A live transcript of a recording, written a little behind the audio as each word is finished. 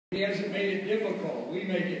He hasn't made it difficult. We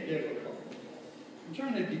make it difficult. I'm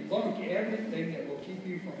trying to debunk everything that will keep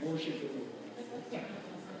you from worshiping the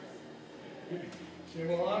Lord. Say,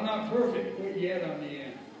 well, I'm not perfect. Quit yet on the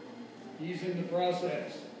end. He's in the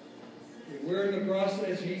process. If we're in the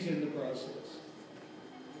process, He's in the process.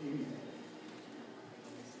 Amen.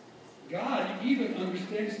 God even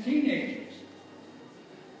understands teenagers.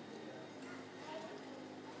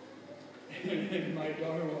 And my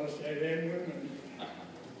daughter wants to add women.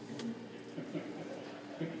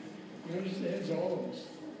 He understands all of us.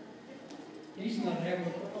 He's not having a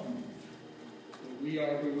problem. We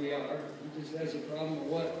are who we are. He just has a problem with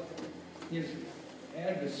what his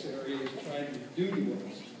adversary is trying to do to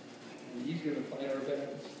us. And he's going to fight our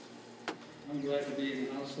battles. I'm glad to be in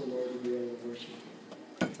the house of the Lord to be able to worship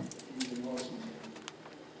Him. He's an awesome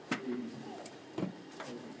God.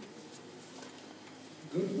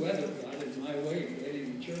 Good weather got in my way of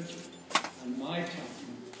getting to church on my time.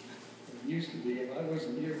 It used to be, if I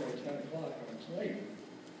wasn't here by 10 o'clock, I was late.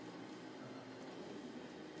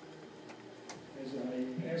 As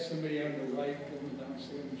I passed somebody on the right coming down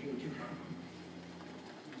Salem Church Road.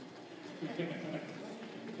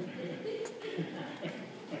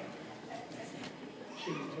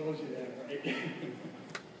 Should have told you that, right?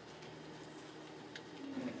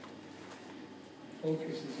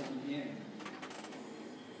 Focus is on Him.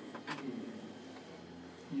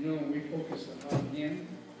 You know, when we focus on Him,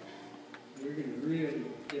 we're going to really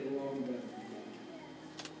get along better.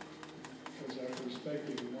 Because our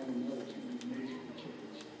perspective of one another is going to be major for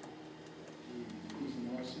church. He's an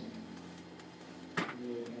awesome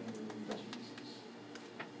Lord, Jesus.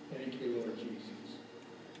 Thank you, Lord Jesus.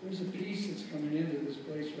 There's a peace that's coming into this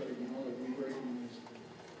place right now that we recognize.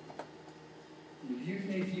 If you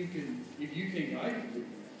think I can do that,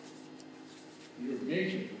 you're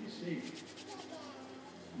majorly deceived.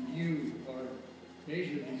 You are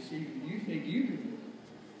majorly deceived. You think you can do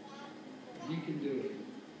it. He can do it.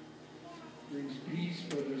 Brings peace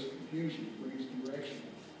where there's confusion. Brings direction.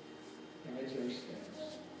 Guides our steps.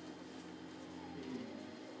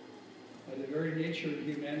 By the very nature of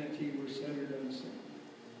humanity, we're centered on sin.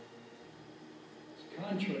 It's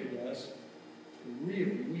contrary to us.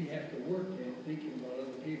 Really, we have to work at thinking about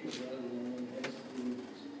other people rather than what has to do with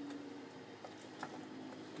us.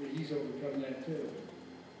 But He's overcome that too.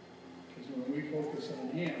 Because when we focus on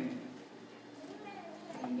Him,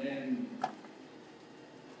 and then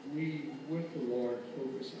we, with the Lord,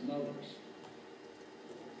 focus on others.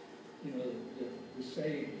 You know, the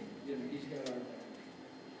saying, you know, He's got our back.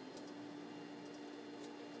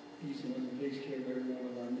 He's the one that takes care of every one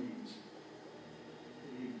of our needs.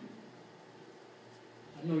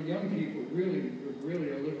 I know young people really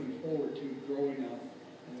are looking forward to growing up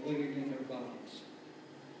and living in their bodies.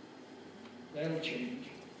 That'll change.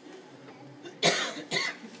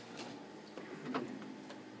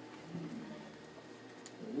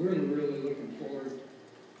 We're really looking forward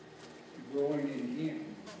to growing in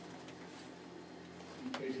Him,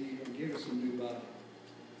 because He's going to give us a new body.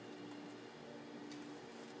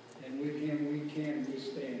 And with Him we can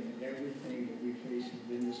withstand everything that we face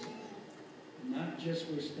in this life. And not just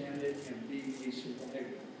withstand it and be a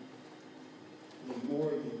survivor, but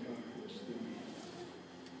more than conquerors through Him.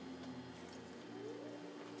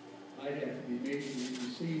 I'd have to be majorly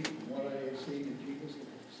deceived in what I have seen in people's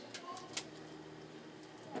lives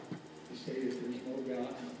to say that there's no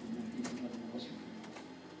God and that He's not an awesome God.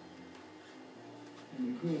 And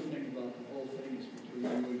the cool thing about the whole thing is between you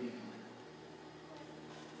and Him.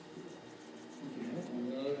 You can help one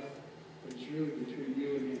another, but it's really between you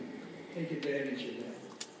and Him. Take advantage of that.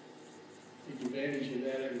 Take advantage of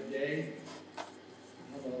that every day.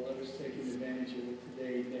 How about let us take advantage of it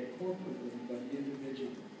today, that corporately, but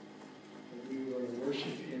individually. That we will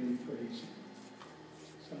worship Him and praise Him.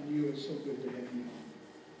 Son, You are so good to have You on.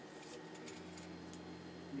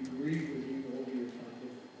 We grieve with You over Your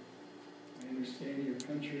Father. I understand Your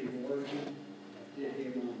country of origin did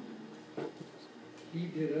Him on. He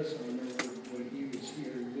did us honor when He was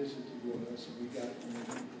here and visited with us, and we got to know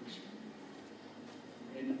Him personally.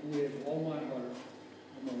 And with all my heart,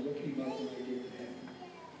 I'm going to look Him up when I get to heaven.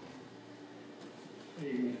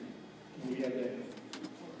 Amen. We have that.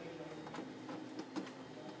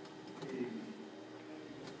 Amen.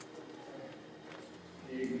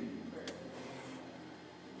 Amen.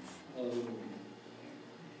 Hallelujah.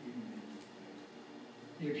 Amen.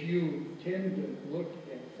 If you tend to look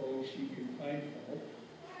at folks, you can find fault.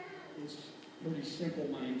 It's pretty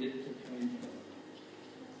simple-minded to find fault.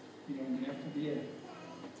 You don't have to be a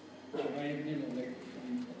giant intellect to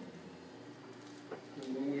find fault. But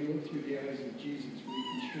when we look through the eyes of Jesus, we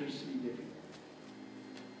can sure see different.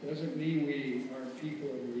 Doesn't mean we aren't people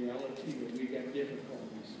of reality.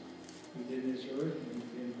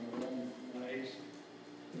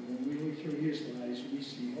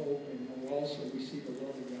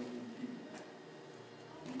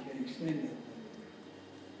 extended.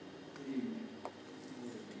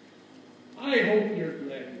 I hope you're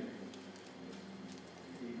glad.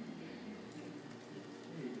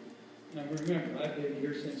 Now remember, I've been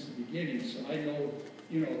here since the beginning, so I know,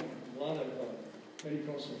 a lot of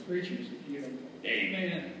Pentecostal preachers, amen.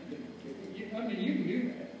 I mean, you can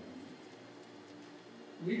do that.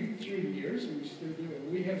 We, through the years, and we still do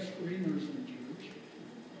it. We have screamers in church.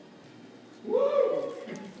 Woo!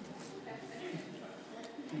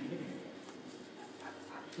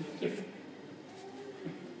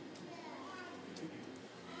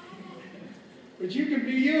 But you can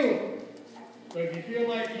be you. But if you feel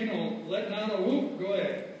like, letting out a whoop, go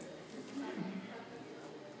ahead.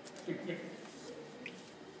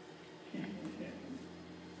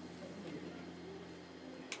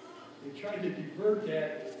 They tried to divert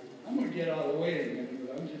that. I'm going to get out of the way a minute,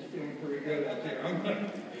 but I'm just feeling pretty good out there.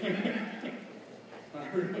 I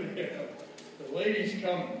really am. The lady's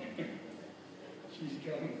coming. She's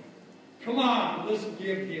coming. Come on, let's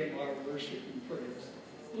give him our worship and praise.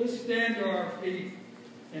 Let's stand to our feet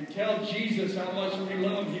and tell Jesus how much we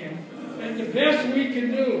love him. And the best we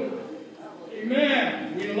can do.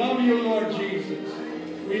 Amen. We love you, Lord Jesus.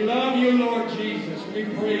 We love you, Lord Jesus. We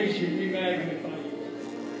praise you. We magnify you.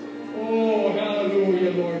 Oh,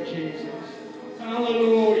 hallelujah, Lord Jesus.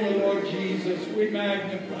 Hallelujah, Lord Jesus. We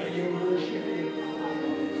magnify you and worship you.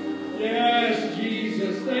 Yes,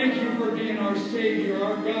 Jesus. Thank you for being our Savior,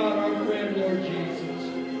 our God, our friend, Lord Jesus.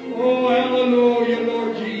 Oh, hallelujah,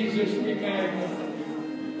 Lord Jesus. We magnify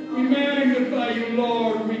you. We magnify you,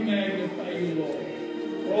 Lord. We magnify you, Lord.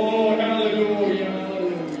 Oh, hallelujah,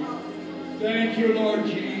 hallelujah. Thank you, Lord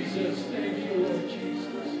Jesus. Thank you, Lord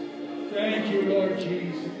Jesus. Thank you, Lord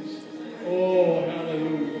Jesus. Oh,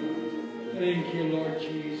 hallelujah. Thank you, Lord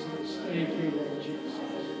Jesus. Thank you, Lord Jesus.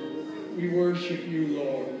 We worship you,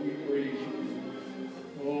 Lord. We praise you.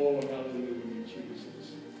 Oh, hallelujah,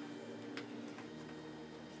 Jesus.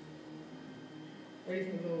 Praise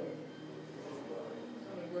the Lord.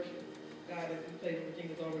 I'm going to worship God as we play what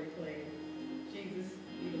Virginia's already played. Jesus,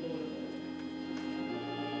 be the Lord of all.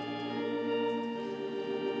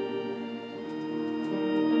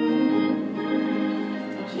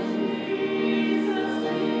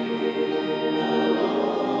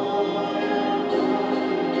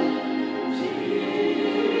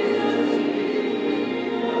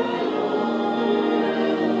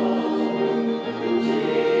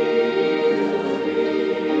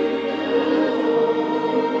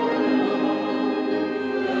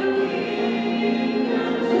 King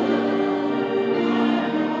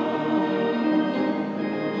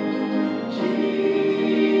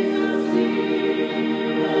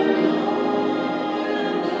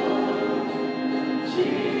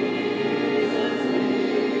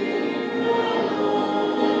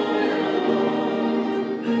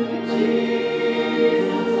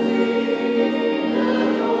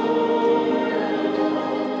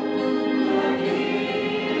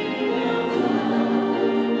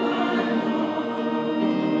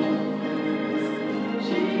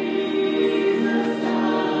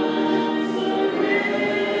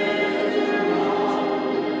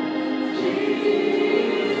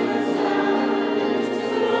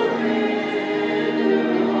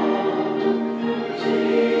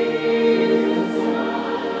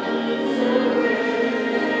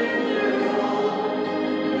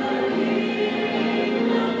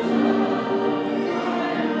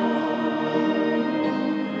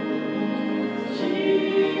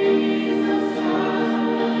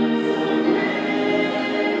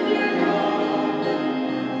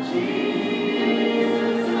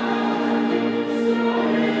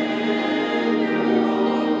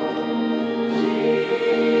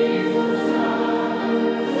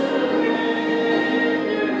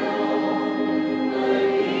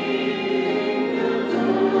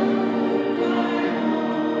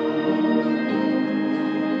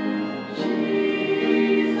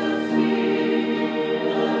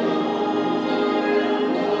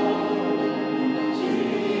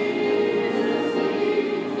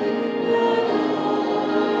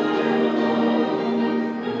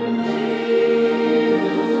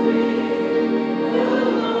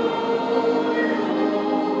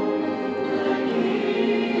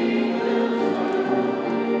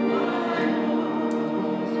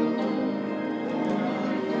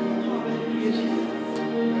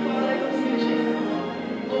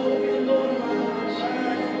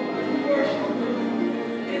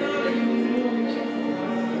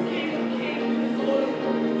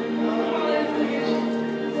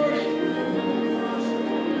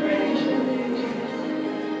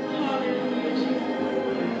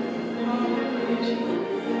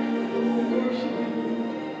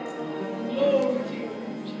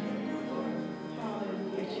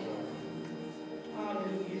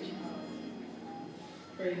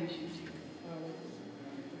Praise you, Jesus.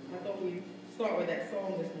 I thought we'd start with that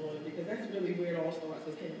song this morning because that's really where it all starts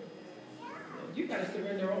with him. You got to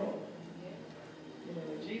surrender all.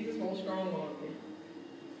 Jesus won't strong arm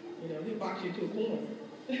you. He'll box you to a corner.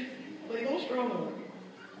 But he won't strong arm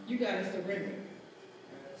you. You got to surrender.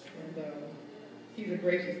 And he's a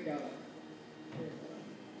gracious God.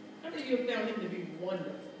 How many of you have found him to be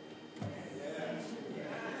wonderful? Yes.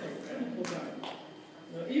 He's a wonderful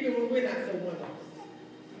God. Even when we're not so wonderful.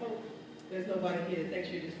 Oh, there's nobody here that thinks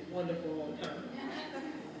you're just wonderful all the time.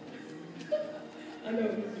 I know,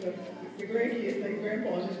 the grandkids think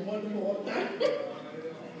grandpa's just wonderful all the time.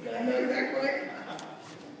 I know exactly right.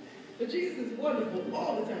 But Jesus is wonderful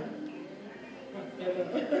all the time.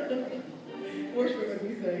 Worship as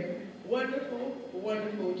we say, wonderful,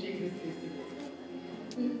 wonderful Jesus is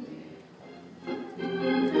to me.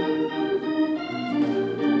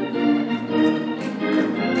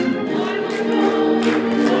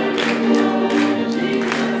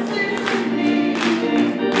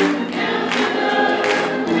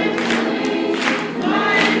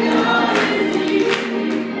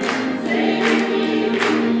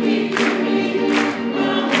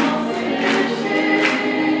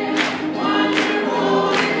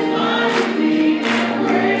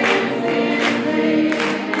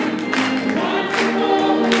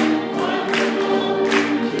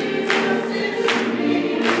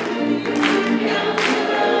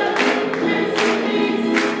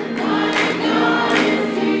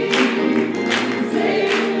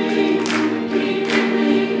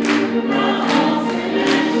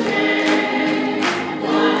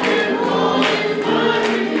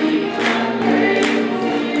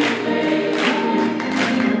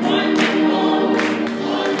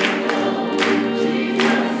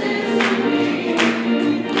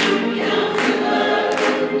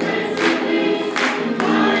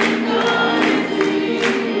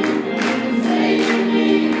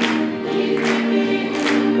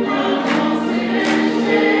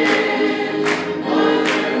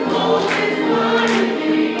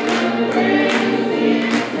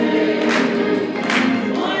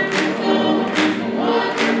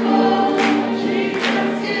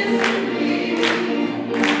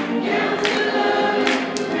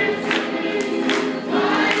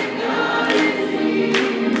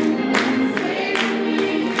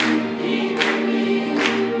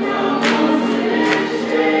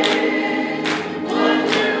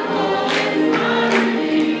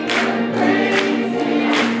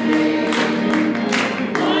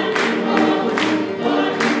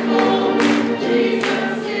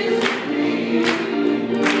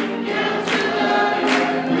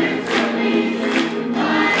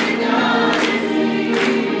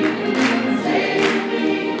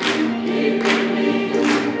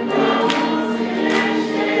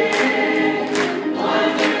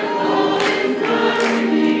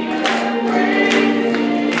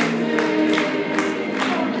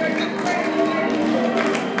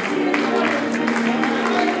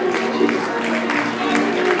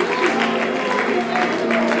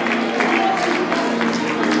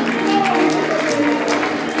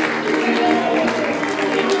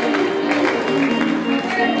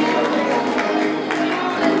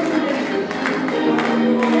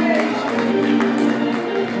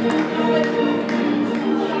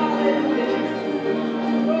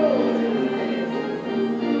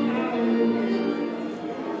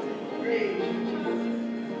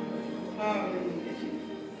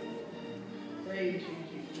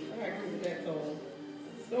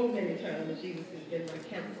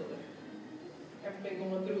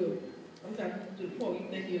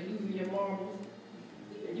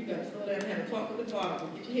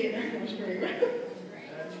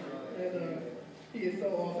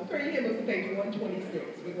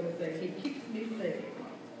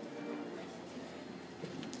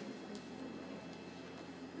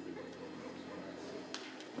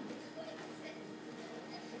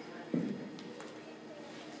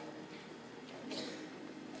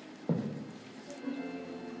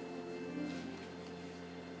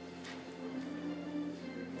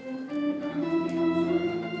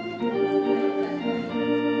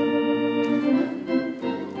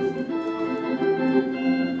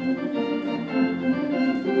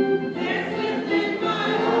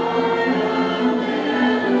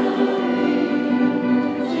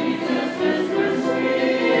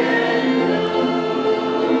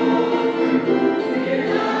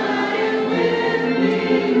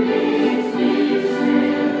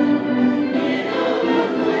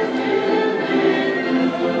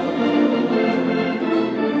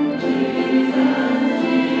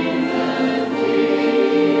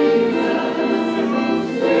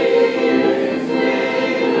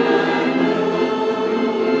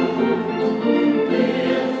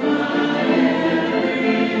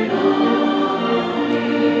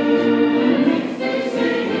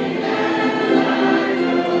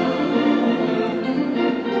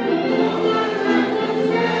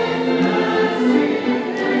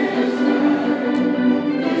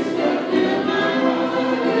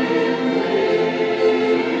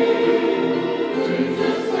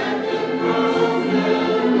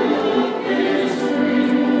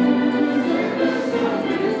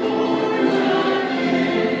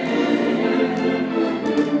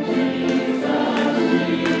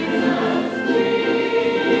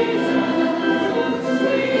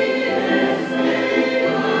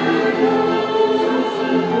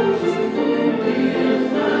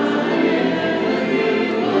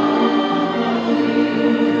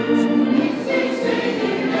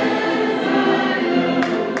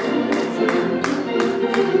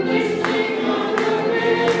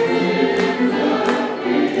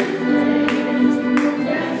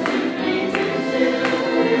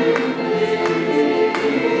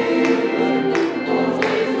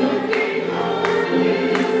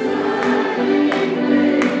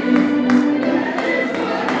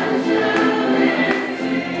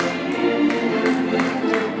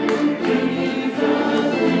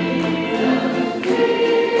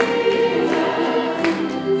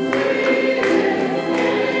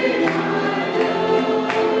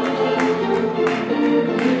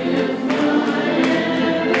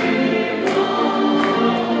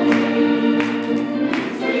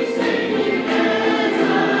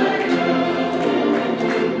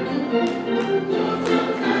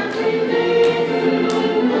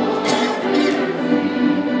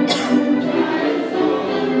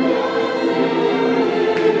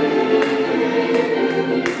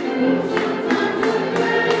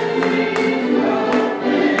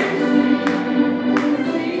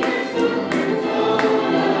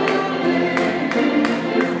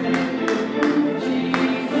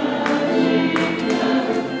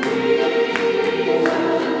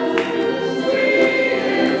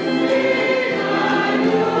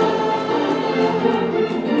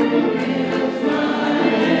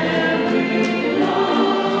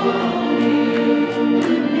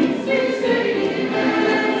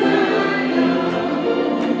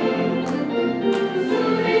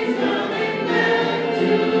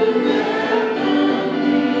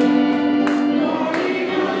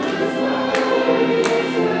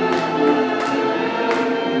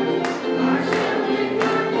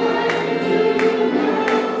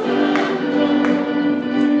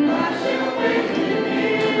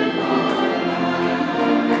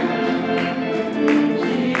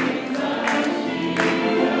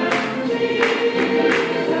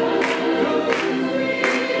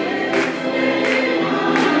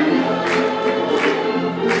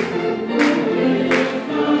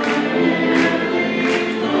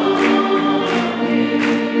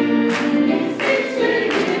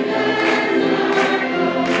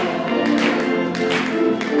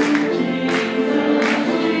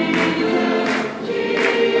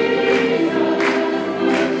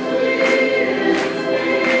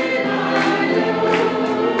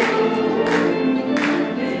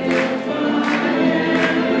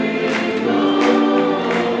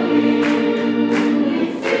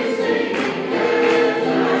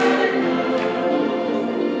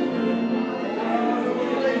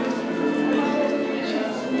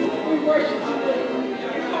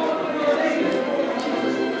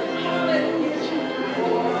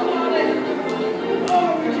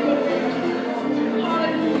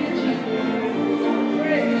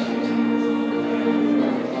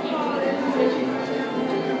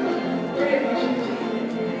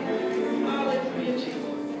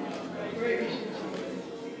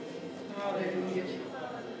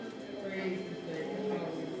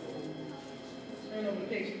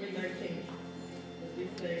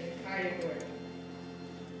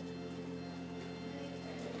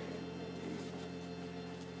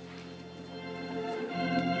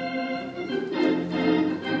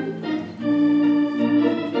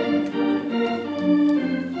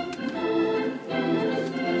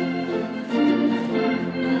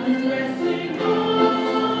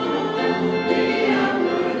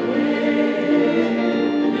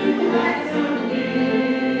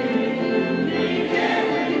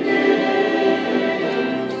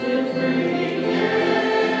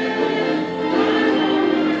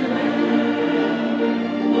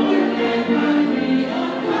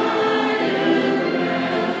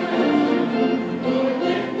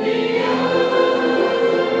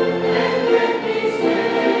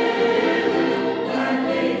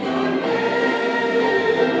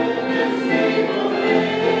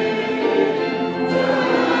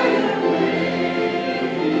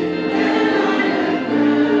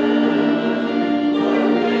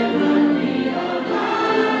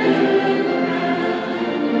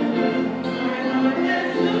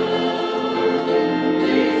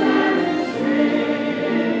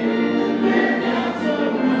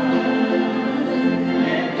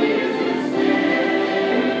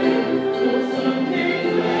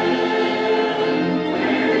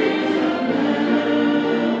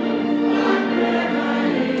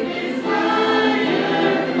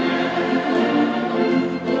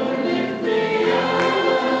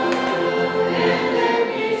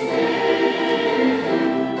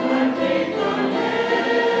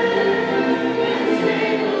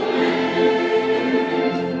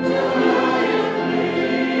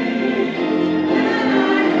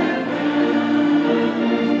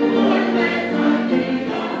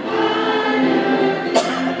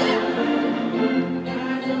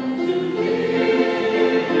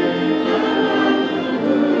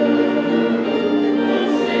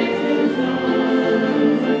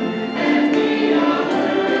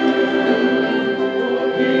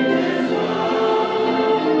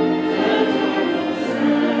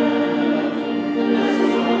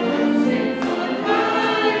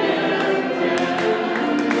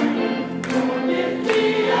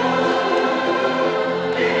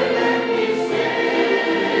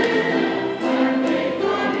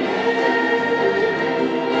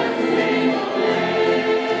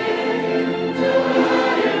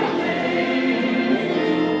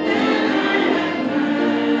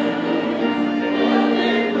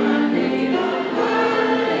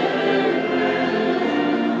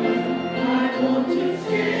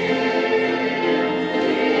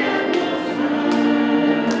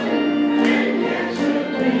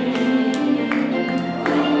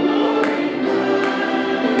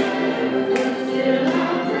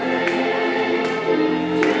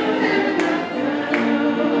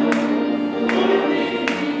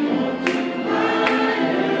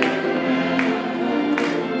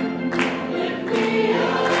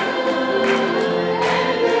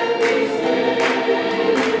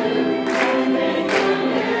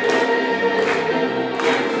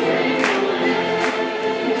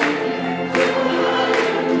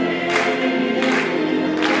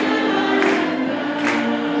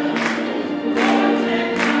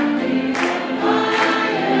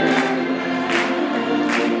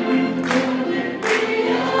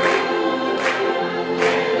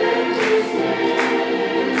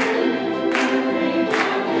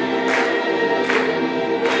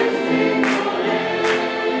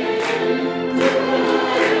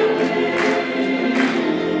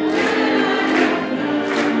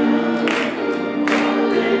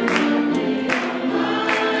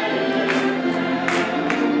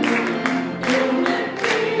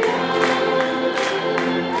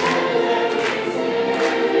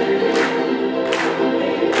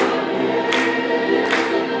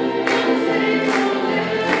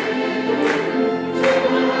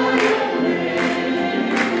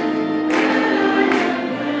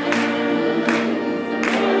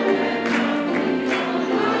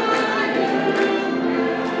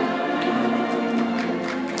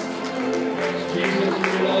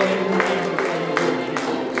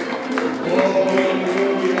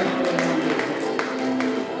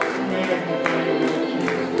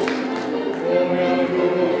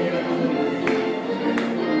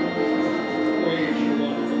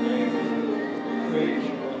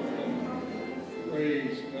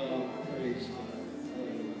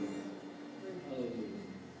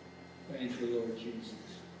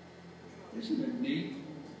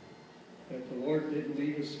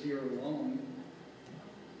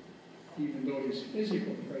 Even though his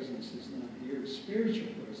physical presence is not here, his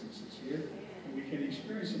spiritual presence is here, and we can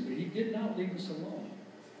experience him. But he did not leave us alone.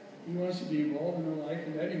 He wants to be involved in our life,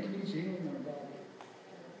 and that includes healing our body.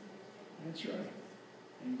 That's right.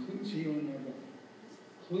 It includes healing our body.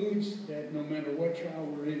 Includes that no matter what trial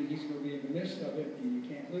we're in, he's going to be in the midst of it, and you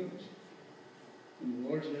can't lose. When the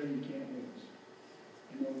Lord's there, you can't lose.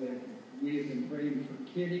 I know that we have been praying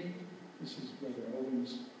for Kitty. This is Brother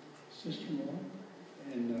Owen's sister-in-law.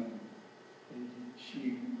 And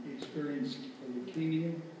she experienced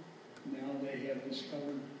leukemia. Now they have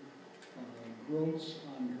discovered growths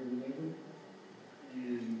on her liver.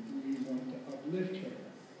 And we want to uplift her.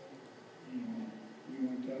 And we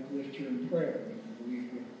want to uplift her in prayer.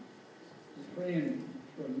 We're praying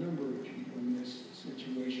for a number of people in this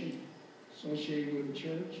situation, associated with the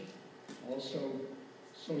church, also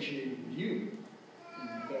associated with you,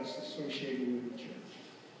 and thus associated with the church.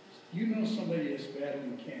 You know somebody that's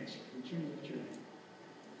battling cancer. Would you lift your hand?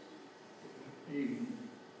 Amen.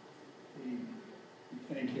 Amen. We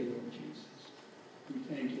thank you, Lord Jesus. We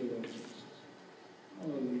thank you, Lord Jesus.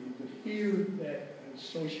 Hallelujah. The fear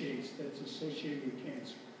that's associated with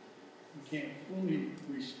cancer. You can't fully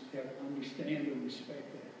understand or respect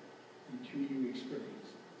that until you experience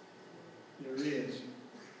it. There is.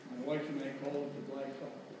 My wife and I call it the black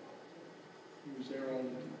cloud. He was there all the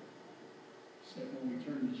time. Said when we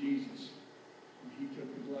turned to Jesus, and he took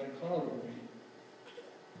the black cloud away.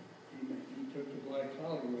 Amen. He took the black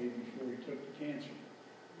cloud away before he took the cancer.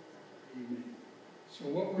 Amen. So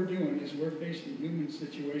what we're doing is we're facing human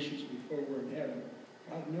situations before we're in heaven.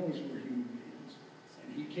 God knows we're human beings,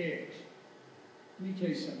 and he cares. Let me tell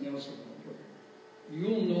you something else about prayer.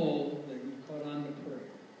 You'll know that you've caught on to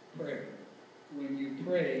prayer when you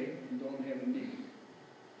pray and don't have a need.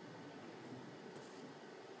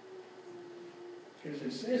 Because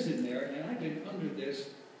it says in there, and I've been under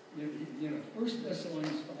this, 1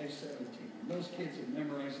 Thessalonians 5:17. Those kids have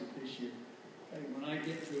memorized it this year. Hey, when I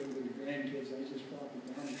get to it with the grandkids, I just flop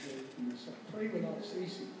it down and say it to myself. Pray without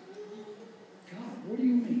ceasing. God, what do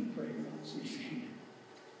you mean, pray without ceasing?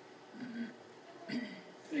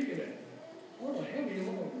 Think of that. What a heavy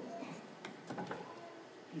load.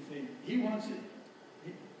 You think, he wants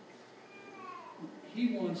it.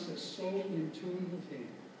 He wants us so in tune with him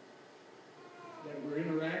that we're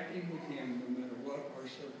interacting with him no matter what our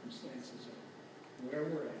circumstances are, where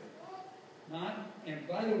we're at. And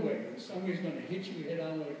by the way, if somebody's going to hit you head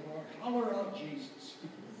on with a car, holler out Jesus.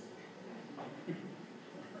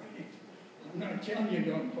 Right? I'm not telling you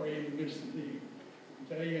don't pray in the midst of need. I'm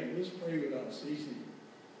telling you, let's pray without ceasing.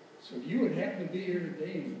 So if you would happen to be here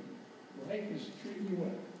today and life is treating you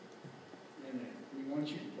well, then we want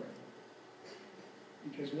you to pray.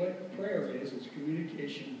 Because what prayer is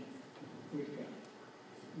communication with God.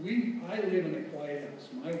 I live in a quiet house.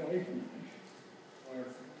 My wife and I are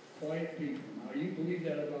quiet people. Now, you believe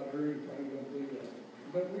that about her, you probably don't believe that.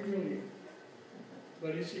 But we really are.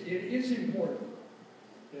 But it is important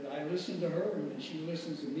that I listen to her and that she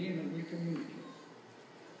listens to me and that we communicate.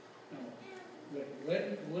 Now,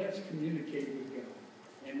 let's communicate with God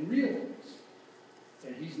and realize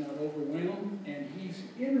that he's not overwhelmed and he's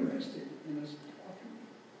interested in us talking.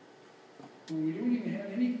 When we don't even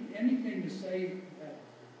have anything to say,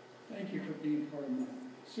 thank you for being part of mine.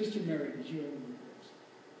 Sister Mary, did you have a request?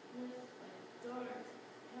 My daughter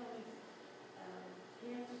held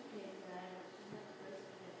cancer came down. She's not breast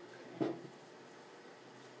cancer.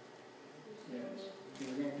 Yes.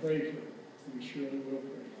 We're going to pray for her. We surely will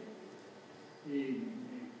pray for her.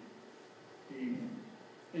 Amen. Amen.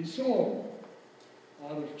 And so,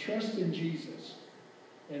 out of trust in Jesus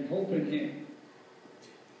and hope in him,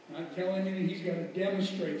 not telling you that he's got to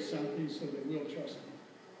demonstrate something so that we'll trust him.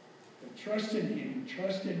 But trust in him,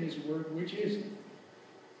 trust in his word, which is it.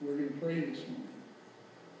 We're going to pray this morning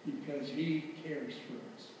because he cares for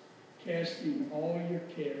us. Casting all your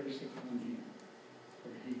cares upon him, for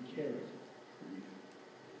he careth for you.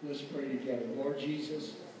 Let's pray together. Lord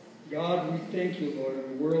Jesus, God, we thank you, Lord,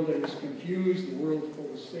 in a world that is confused, a world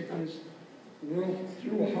full of sickness, a world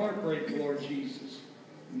through a heartbreak, Lord Jesus,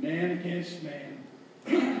 man against man.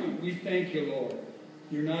 We thank you, Lord.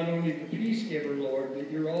 You're not only the peace giver, Lord, but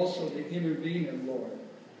you're also the intervener, Lord.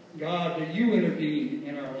 God, that you intervene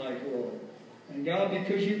in our life, Lord. And God,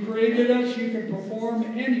 because you created us, you can perform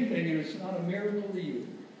anything, and it's not a miracle to you.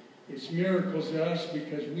 It's miracles to us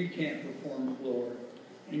because we can't perform it, Lord.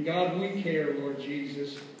 And God, we care, Lord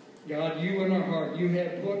Jesus. God, you in our heart, you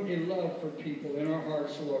have put a love for people in our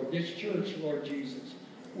hearts, Lord. This church, Lord Jesus.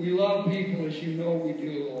 We love people as you know we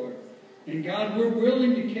do, Lord. And God, we're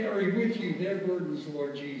willing to carry with you their burdens,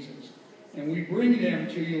 Lord Jesus. And we bring them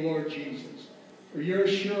to you, Lord Jesus. For you're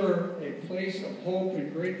sure a place of hope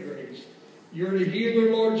and great grace. You're the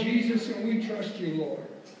healer, Lord Jesus, and we trust you, Lord.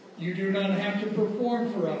 You do not have to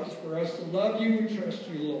perform for us to love you and trust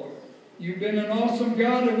you, Lord. You've been an awesome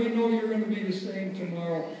God, and we know you're going to be the same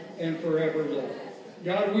tomorrow and forever, Lord.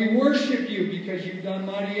 God, we worship you because you've done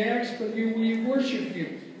mighty acts, but we worship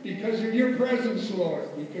you because of your presence, Lord,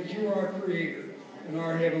 because you are our Creator and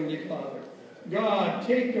our Heavenly Father. God,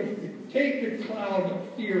 take the cloud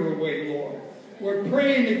of fear away, Lord. We're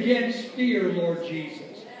praying against fear, Lord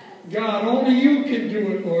Jesus. God, only you can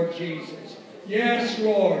do it, Lord Jesus. Yes,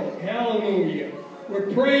 Lord. Hallelujah.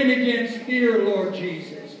 We're praying against fear, Lord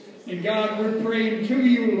Jesus. And God, we're praying to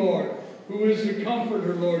you, Lord, who is the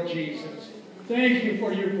comforter, Lord Jesus. Thank you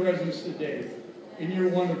for your presence today. In your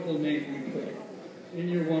wonderful name we pray. In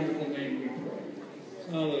your wonderful name we pray.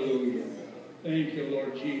 Hallelujah. Thank you,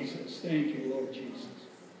 Lord Jesus. Thank you, Lord Jesus.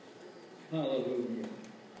 Hallelujah.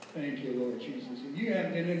 Thank you, Lord Jesus. And you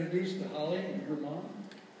have been introduced to Holly and her mom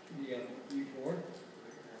before.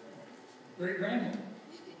 Great grandma.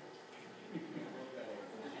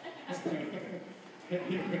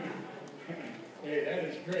 Hey, that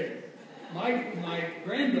is great. My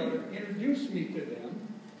granddaughter introduced me to them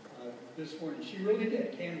this morning. She really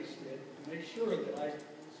did. Candace did. To make sure that I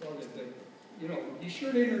saw that be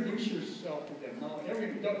sure to introduce yourself to them. Now,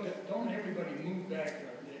 don't everybody move back.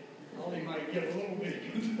 Holly might get a little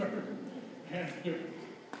bit concerned. And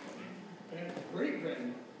great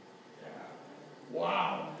grandma.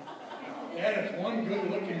 Wow. That is one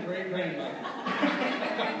good-looking great grandmother.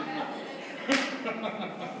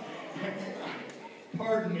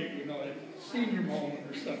 Pardon me, a senior moment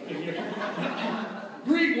or something.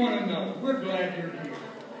 Greet one another. We're glad you're here.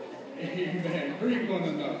 Amen. Greet one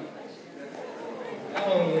another.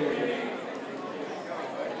 Hallelujah.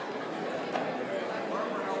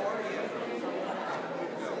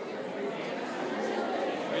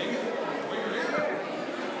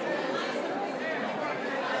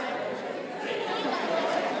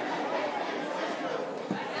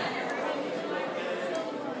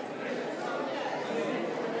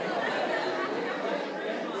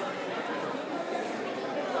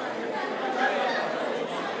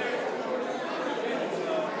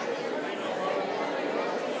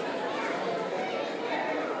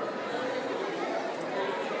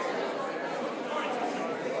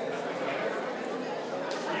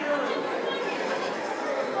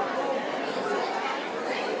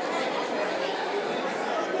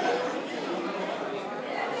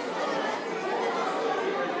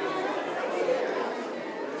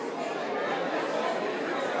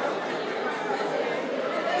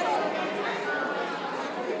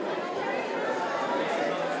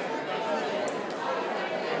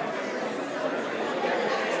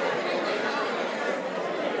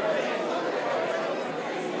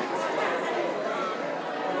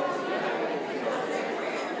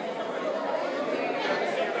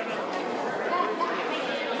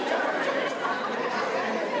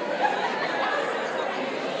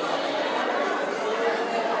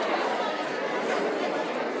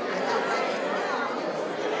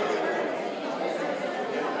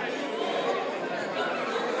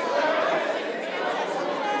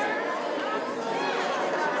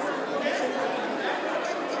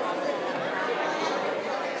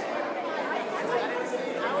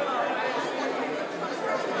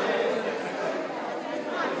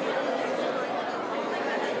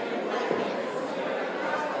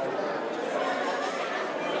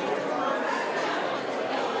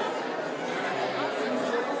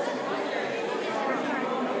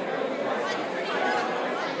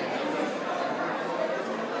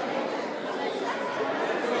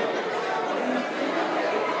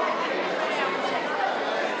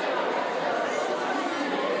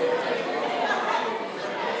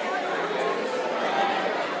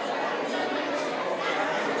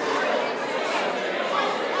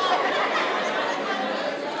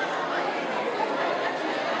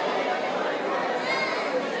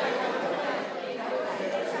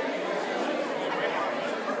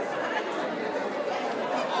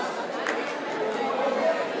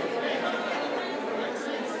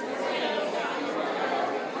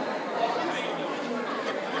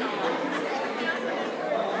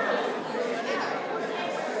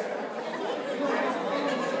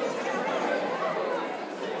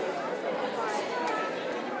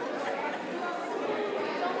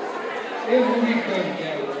 If we could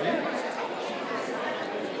gather in.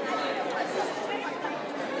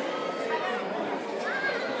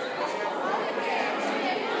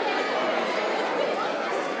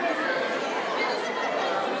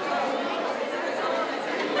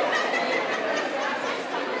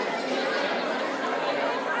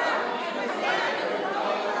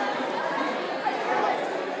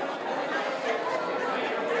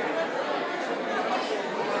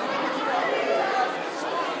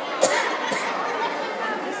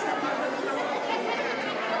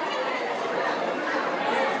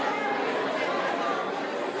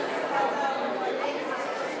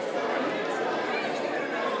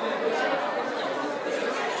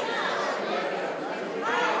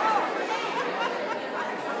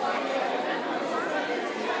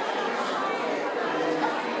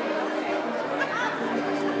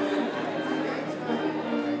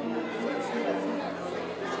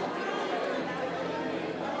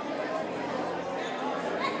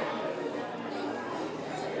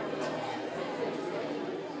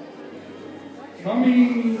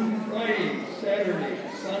 Coming Friday, Saturday,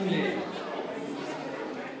 Sunday.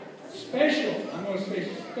 I'm going to say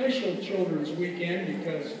special Children's Weekend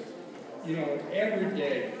because, you know, every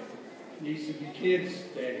day needs to be Kids'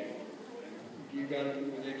 Day. You got it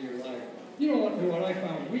within your life. You know what I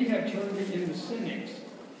found? We have turned it into cynics.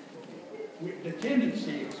 The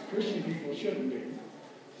tendency is Christian people shouldn't be.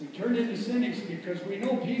 We turn into cynics because we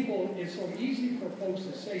know people, it's so easy for folks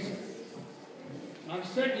to say something. I'm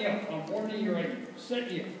setting you up. I'm warning you right now. I'm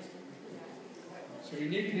setting you up. So you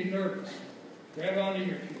need to be nervous. Grab onto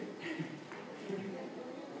your pew.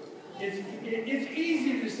 It's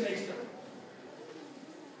easy to say stuff.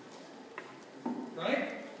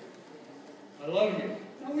 Right? I love you.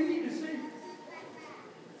 No, we need to say it.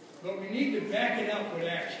 But we need to back it up with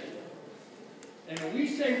action. And when we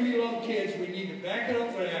say we love kids, we need to back it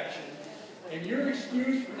up with action. And your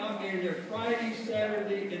excuse for not being there Friday,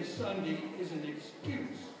 Saturday, and Sunday is an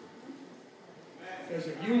excuse. Because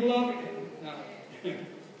if you love it, now, I'm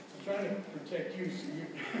trying to protect you, so you...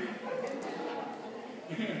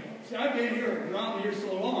 See, I've been around here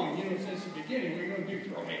so long, you know, since the beginning. What are you going to do,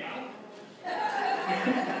 throw me out?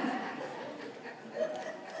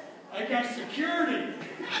 I got security.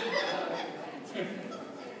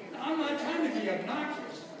 I'm not trying to be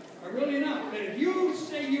obnoxious. I'm really not. But if you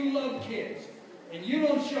say you love kids, and you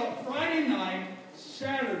don't show up Friday night,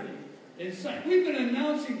 Saturday, and Sunday, we've been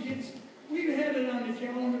announcing kids. We've had it on the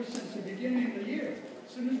calendar since the beginning of the year.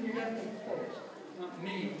 As soon as we got the post. Not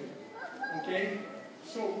me. Okay?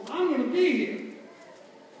 So I'm going to be here.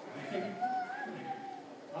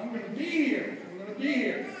 I'm going to be here. I'm going to be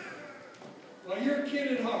here. Well, you're a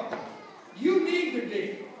kid at heart. You need to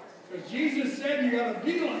be. Because Jesus said you got to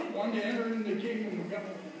be like one to enter into the kingdom of God,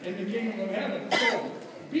 in the kingdom of heaven. So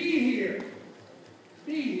be here.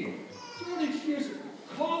 Be here. Don't excuse it.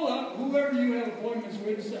 Call up whoever you have appointments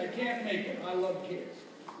with and say, I can't make it. I love kids.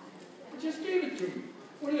 Just give it to me.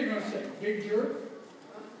 What are they going to say? Big jerk?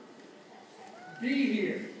 Be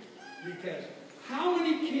here. Because how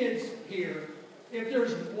many kids here, if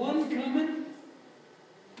there's one coming,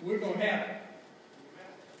 we're going to have it.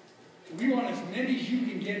 We want as many as you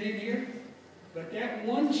can get in here, but that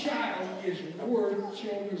one child is worth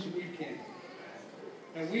Children's Weekend.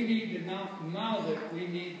 And we need to not mouth it, we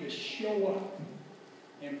need to show up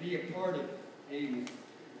and be a part of it. Amen.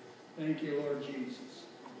 Thank you, Lord Jesus.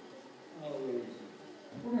 Hallelujah.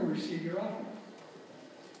 We're going to receive your offering.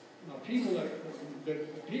 Now, the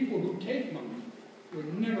people who take money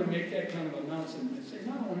would never make that kind of announcement and say,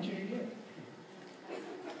 no, I want you to give.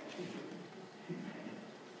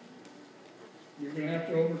 You're going to have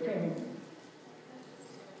to overcome it.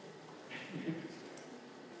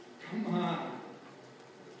 Come on.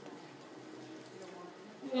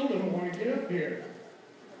 Well, they don't want to get up here.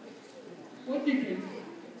 What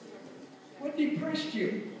depressed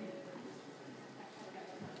you?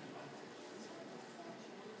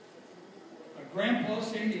 A grandpa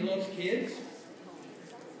saying he loves kids?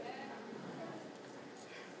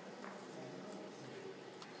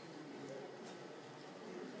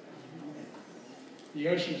 The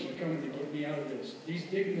ushers are coming to get me out of this. These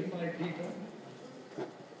dignified people.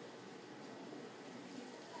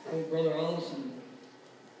 Oh, Brother Allison,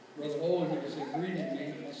 Brother Owen has greeted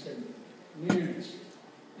me. I said, Lance,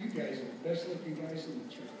 you guys are the best looking guys in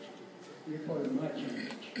the church. You're part of my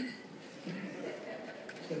church.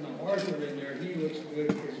 I said, now Arthur in there, he looks good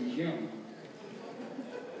because he's young.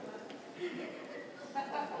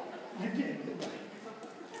 I did.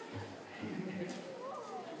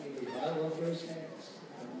 I love those hats.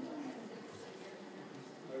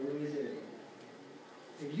 I really did.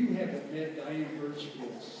 If you haven't met Diane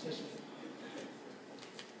Birchfield's sister,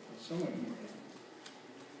 some of you have.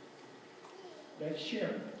 That's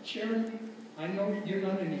Sharon. Sharon, I know you're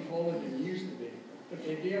not any taller than you used to be, but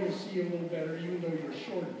they'd be able to see you a little better even though you're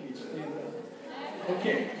short if you'd stand up.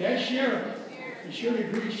 Okay, that's Sharon. You should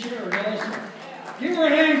agree, Sharon also. Give her a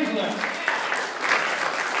hand clap.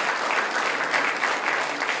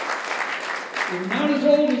 If you're not as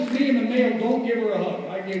old as me and a male, don't give her a hug.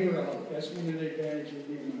 I gave her a hug. That's one of the advantages of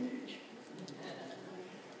being my age.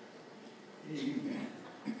 Amen.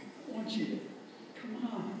 I want you to, come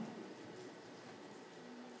on.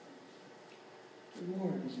 The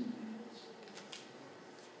Lord is in the house.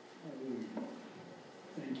 Hallelujah.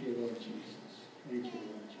 Thank you, Lord Jesus. Thank you,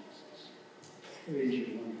 Lord Jesus. Praise your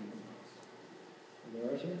name.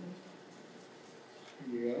 Brother Arthur,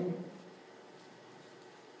 here you go.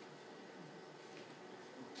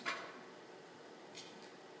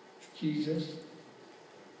 Jesus,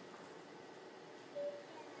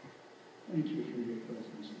 thank you for your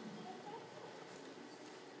presence.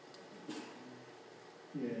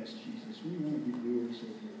 Yeah. Yes, Jesus, we want to be doers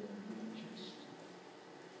of your word, not just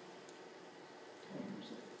talkers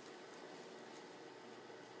of it.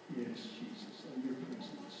 Yes, Jesus, let your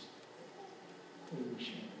presence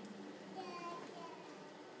overshadow.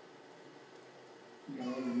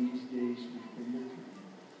 God, in these days before your coming,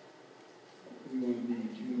 we want to be in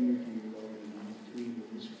tune with you, Lord, and not between with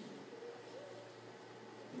this world.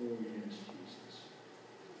 Oh, yes, Jesus.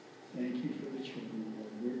 Thank you for the children, Lord.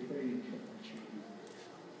 We're praying for our children.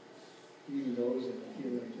 Even those that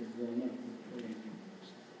feel like they're grown up, we're praying for those,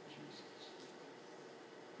 Lord Jesus.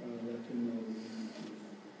 God, let them know that you're with them.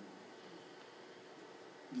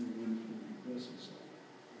 You're wonderful. Bless us all.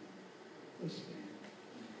 Let's stand.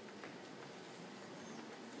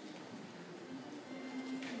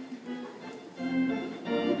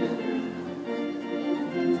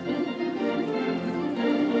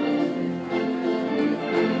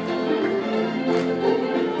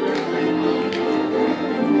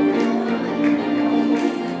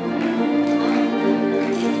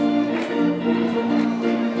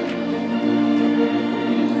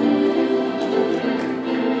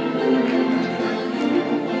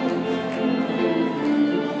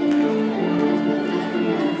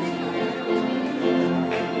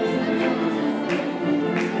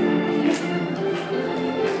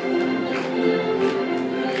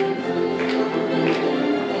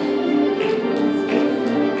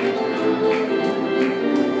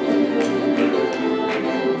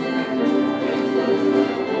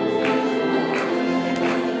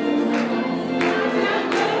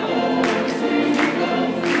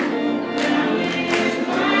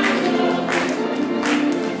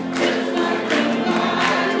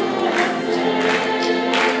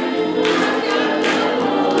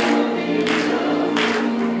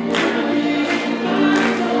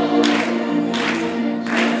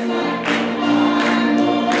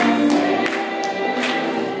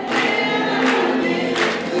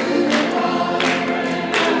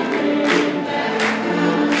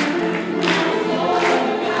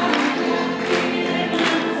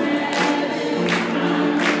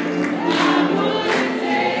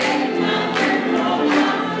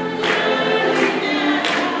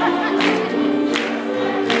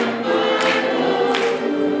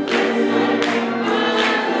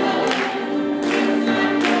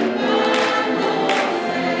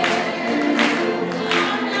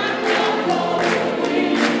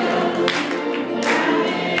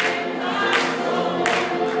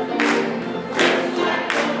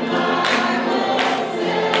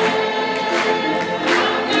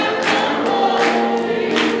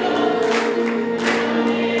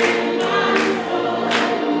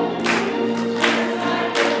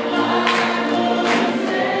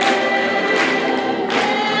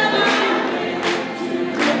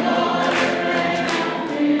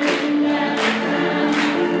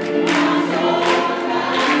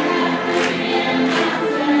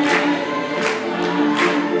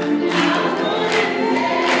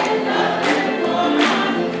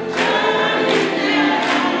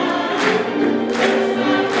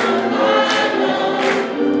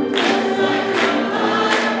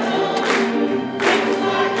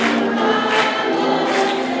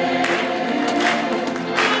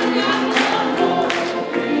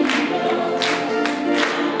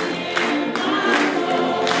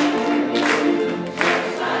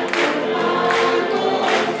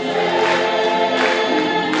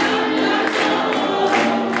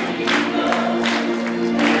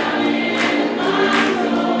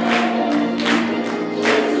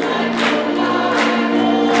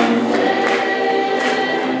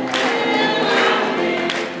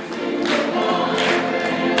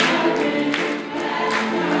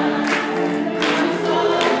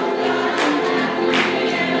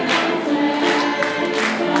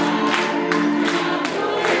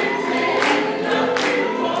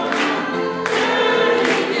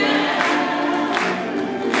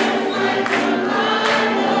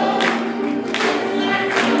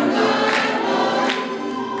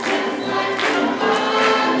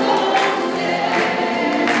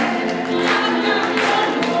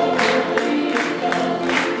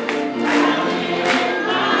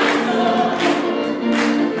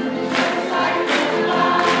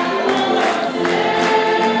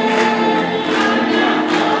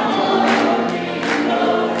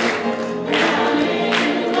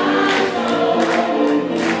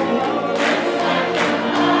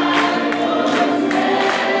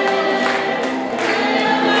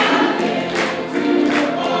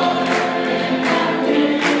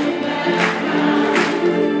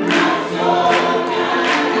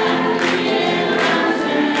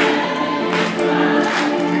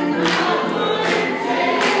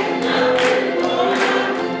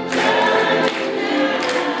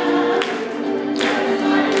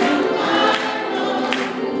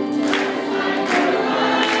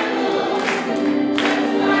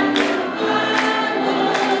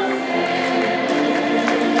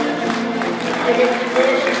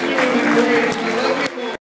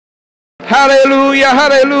 Hallelujah,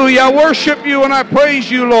 hallelujah. I worship you and I praise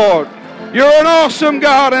you, Lord. You're an awesome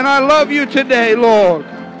God, and I love you today, Lord.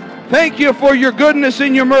 Thank you for your goodness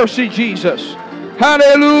and your mercy, Jesus.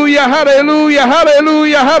 Hallelujah, hallelujah,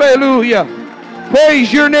 hallelujah, hallelujah.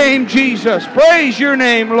 Praise your name, Jesus. Praise your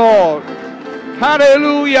name, Lord.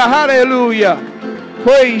 Hallelujah, hallelujah.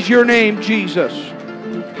 Praise your name, Jesus.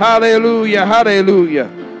 Hallelujah, hallelujah.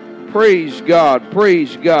 Praise God,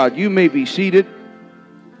 praise God. You may be seated.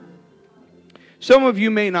 Some of you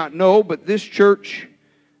may not know, but this church,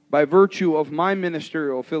 by virtue of my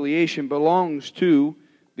ministerial affiliation, belongs to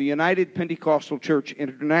the United Pentecostal Church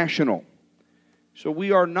International. So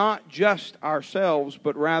we are not just ourselves,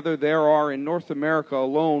 but rather there are in North America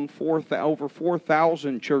alone over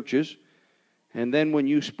 4,000 churches. And then when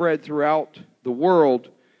you spread throughout the world,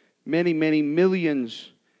 many, many millions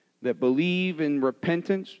that believe in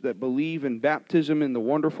repentance, that believe in baptism in the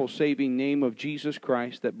wonderful saving name of Jesus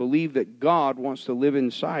Christ, that believe that God wants to live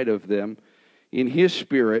inside of them in His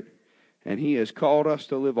Spirit, and He has called us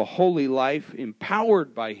to live a holy life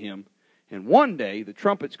empowered by Him. And one day the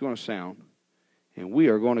trumpet's going to sound, and we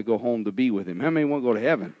are going to go home to be with Him. How many want to go to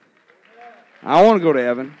heaven? I want to go to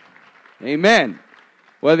heaven. Amen.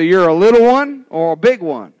 Whether you're a little one or a big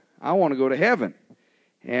one, I want to go to heaven.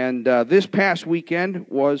 And this past weekend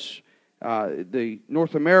was the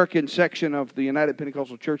North American section of the United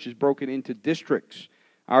Pentecostal Church is broken into districts.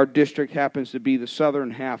 Our district happens to be the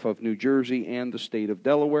southern half of New Jersey and the state of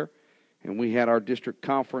Delaware. And we had our district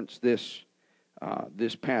conference this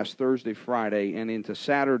past Thursday, Friday, and into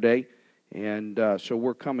Saturday. And so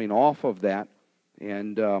we're coming off of that.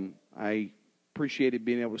 And I appreciated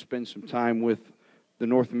being able to spend some time with the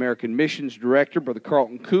North American Missions Director, Brother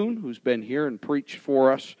Carlton Kuhn, who's been here and preached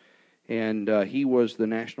for us, and he was the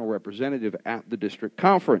national representative at the district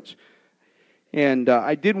conference. And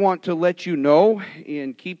I did want to let you know,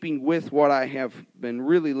 in keeping with what I have been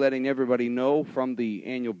really letting everybody know from the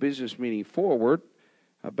annual business meeting forward,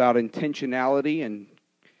 about intentionality and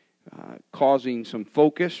causing some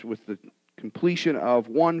focus with the completion of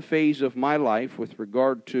one phase of my life with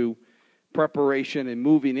regard to preparation and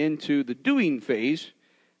moving into the doing phase.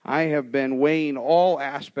 I have been weighing all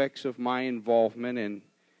aspects of my involvement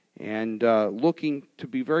and looking to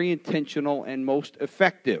be very intentional and most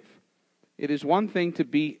effective. It is one thing to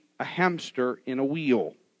be a hamster in a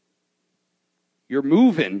wheel. You're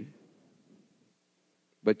moving,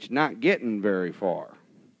 but you're not getting very far.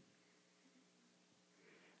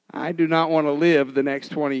 I do not want to live the next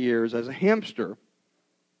 20 years as a hamster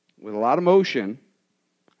with a lot of motion,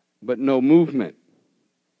 but no movement.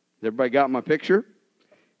 Everybody got my picture?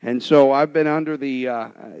 And so I've been under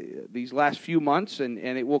these last few months, and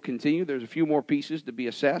it will continue. There's a few more pieces to be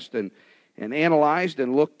assessed and analyzed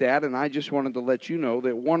and looked at, and I just wanted to let you know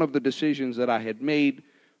that one of the decisions that I had made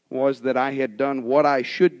was that I had done what I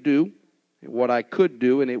should do, what I could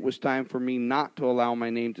do, and it was time for me not to allow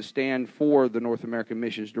my name to stand for the North American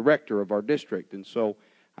Missions Director of our district. And so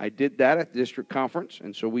I did that at the district conference,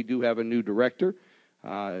 and so we do have a new director.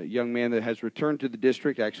 A young man that has returned to the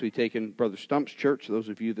district, actually taken Brother Stump's church. Those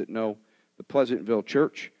of you that know the Pleasantville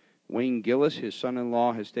Church, Wayne Gillis, his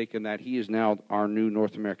son-in-law, has taken that. He is now our new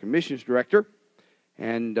North American Missions Director.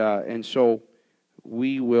 And so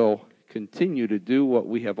we will continue to do what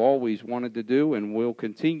we have always wanted to do, and we'll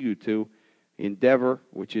continue to endeavor,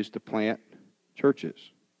 which is to plant churches.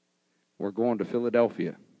 We're going to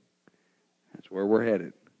Philadelphia. That's where we're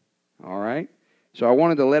headed. All right? So I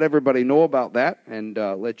wanted to let everybody know about that and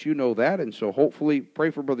let you know that. And so hopefully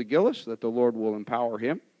pray for Brother Gillis that the Lord will empower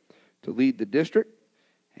him to lead the district.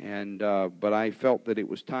 And but I felt that it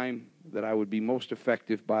was time that I would be most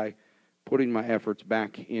effective by putting my efforts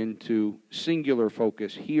back into singular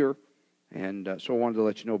focus here. And so I wanted to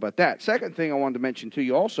let you know about that. Second thing I wanted to mention to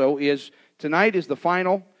you also is tonight is the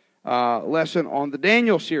final lesson on the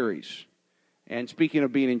Daniel series. And speaking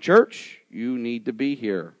of being in church, you need to be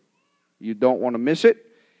here. You don't want to miss it.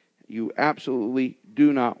 You absolutely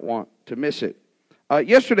do not want to miss it.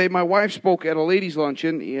 Yesterday, my wife spoke at a ladies'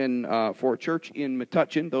 luncheon for a church in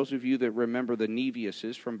Metuchen. Those of you that remember the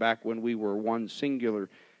Neviuses from back when we were one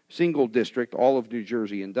single district, all of New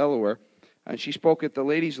Jersey and Delaware. And she spoke at the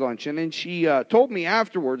ladies' luncheon, and she told me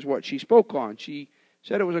afterwards what she spoke on. She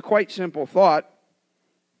said it was a quite simple thought,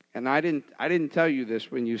 and I didn't tell you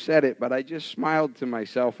this when you said it, but I just smiled to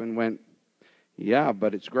myself and went, yeah,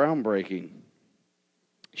 but it's groundbreaking.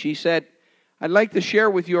 She said, I'd like to share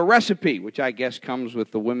with you a recipe, which I guess comes with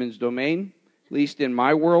the women's domain. At least in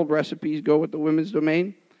my world, recipes go with the women's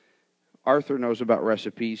domain. Arthur knows about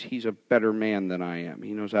recipes. He's a better man than I am.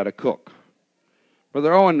 He knows how to cook.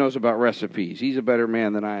 Brother Owen knows about recipes. He's a better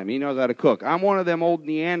man than I am. He knows how to cook. I'm one of them old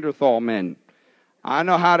Neanderthal men. I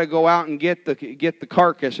know how to go out and get the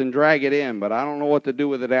carcass and drag it in, but I don't know what to do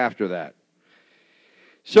with it after that.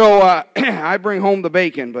 So I bring home the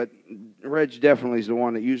bacon, but Reg definitely is the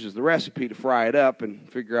one that uses the recipe to fry it up and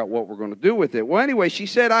figure out what we're going to do with it. Well, anyway, she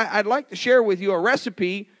said, I'd like to share with you a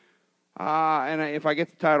recipe, and if I get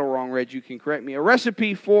the title wrong, Reg, you can correct me, a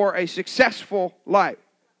recipe for a successful life.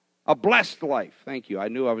 A blessed life. Thank you. I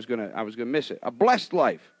knew I was gonna miss it. A blessed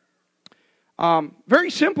life.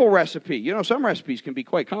 Very simple recipe. You know, some recipes can be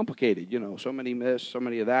quite complicated. You know, so many this, so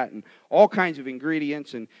many of that, and all kinds of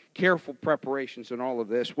ingredients and careful preparations and all of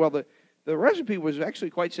this. Well, the recipe was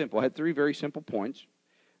actually quite simple. It had 3 very simple points.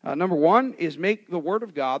 Number 1 is make the Word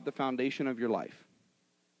of God the foundation of your life.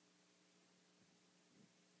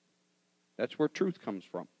 That's where truth comes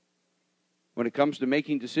from. When it comes to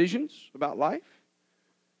making decisions about life,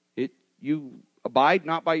 you abide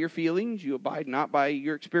not by your feelings, you abide not by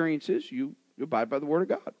your experiences, you abide by the Word of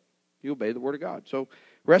God. You obey the Word of God. So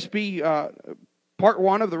recipe, part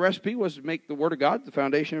 1 of the recipe was to make the Word of God the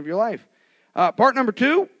foundation of your life. Part number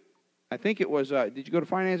 2, I think it was, did you go to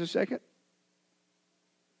finance a second?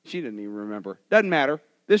 She didn't even remember. Doesn't matter.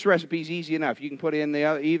 This recipe is easy enough. You can put in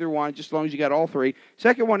either one, just as long as you got all 3.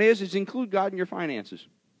 Second one is include God in your finances.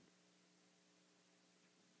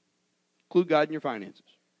 Include God in your finances.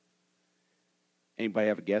 Anybody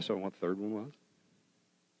have a guess on what the third one was?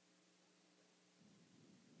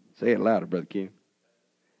 Say it louder, Brother Kim.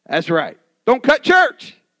 That's right. Don't cut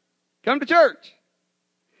church. Come to church.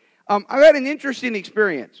 I've had an interesting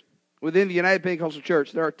experience within the United Pentecostal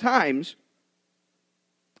Church. There are times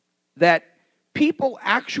that people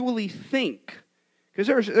actually think, because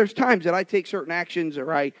there's times that I take certain actions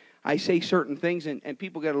or I say certain things and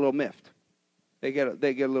people get a little miffed. They get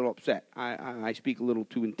a little upset. I speak a little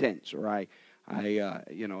too intense, or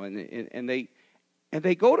and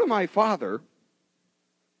they go to my father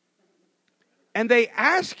and they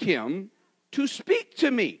ask him to speak to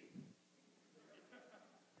me,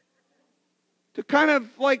 to kind of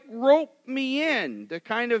like rope me in, to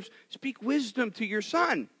kind of speak wisdom to your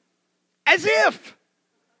son, as if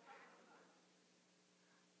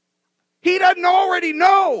he doesn't already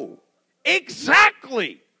know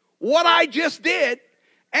exactly what I just did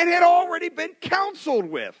and had already been counseled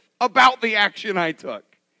with about the action I took.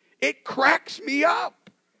 It cracks me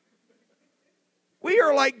up. We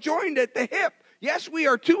are like joined at the hip. Yes, we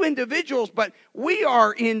are 2 individuals, but we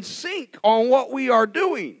are in sync on what we are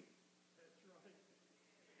doing.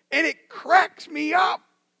 And it cracks me up.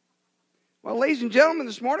 Well, ladies and gentlemen,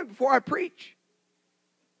 this morning before I preach,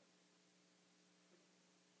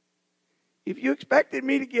 if you expected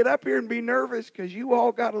me to get up here and be nervous because you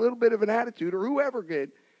all got a little bit of an attitude, or whoever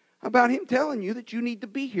did, about him telling you that you need to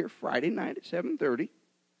be here Friday night at 7:30,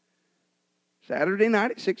 Saturday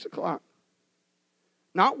night at 6 o'clock.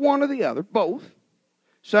 Not one or the other, both.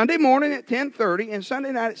 Sunday morning at 10:30 and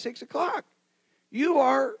Sunday night at 6 o'clock. You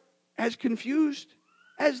are as confused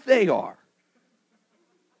as they are.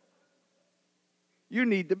 You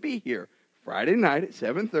need to be here Friday night at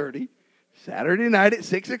 7:30, Saturday night at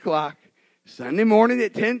 6 o'clock, Sunday morning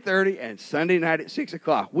at 10:30, and Sunday night at 6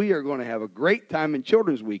 o'clock. We are going to have a great time in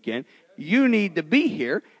Children's Weekend. You need to be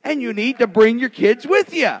here, and you need to bring your kids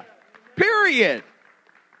with you. Period.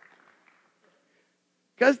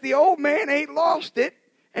 Because the old man ain't lost it,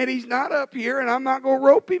 and he's not up here, and I'm not going to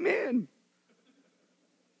rope him in.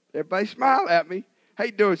 Everybody smile at me. How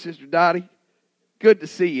you doing, Sister Dottie? Good to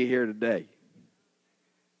see you here today.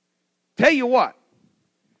 Tell you what,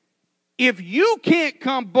 if you can't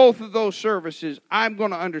come both of those services, I'm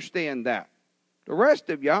going to understand that. The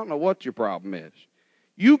rest of you, I don't know what your problem is.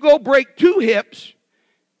 You go break 2 hips,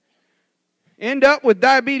 end up with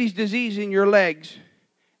diabetes disease in your legs,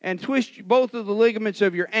 and twist both of the ligaments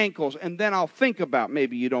of your ankles, and then I'll think about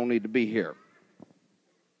maybe you don't need to be here.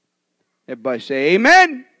 Everybody say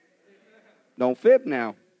amen. Don't fib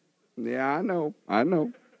now. Yeah, I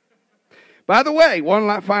know. By the way,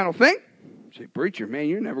 one final thing. Say, preacher, man,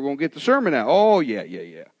 you're never going to get the sermon out. Oh,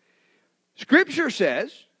 yeah. Scripture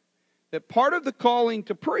says that part of the calling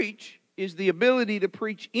to preach is the ability to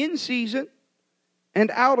preach in season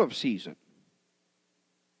and out of season.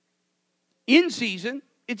 In season,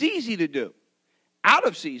 it's easy to do. Out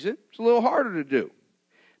of season, it's a little harder to do.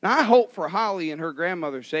 Now, I hope for Holly and her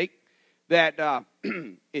grandmother's sake that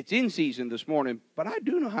it's in season this morning, but I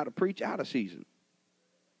do know how to preach out of season.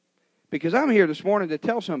 Because I'm here this morning to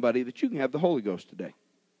tell somebody that you can have the Holy Ghost today.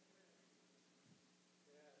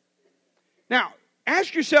 Now,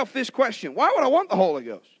 ask yourself this question. Why would I want the Holy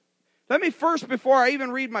Ghost? Let me first, before I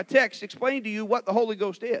even read my text, explain to you what the Holy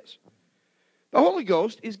Ghost is. The Holy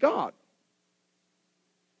Ghost is God.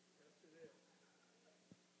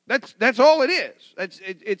 That's all it is.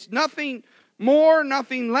 It's nothing more,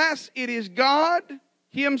 nothing less. It is God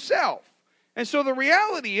Himself. And so the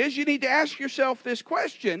reality is you need to ask yourself this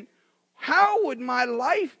question: how would my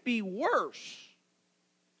life be worse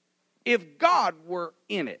if God were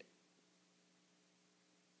in it?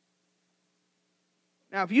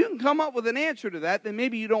 Now, if you can come up with an answer to that, then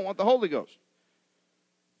maybe you don't want the Holy Ghost.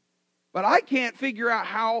 But I can't figure out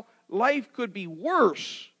how life could be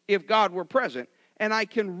worse if God were present. And I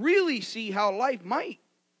can really see how life might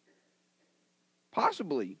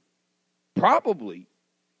possibly, probably,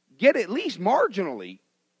 get at least marginally,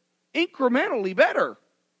 incrementally better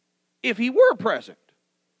if He were present.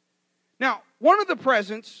 Now, one of the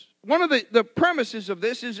premises of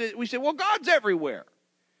this is that we say, well, God's everywhere.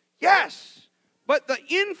 Yes, but the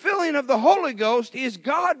infilling of the Holy Ghost is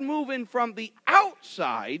God moving from the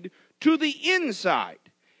outside to the inside.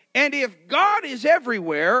 And if God is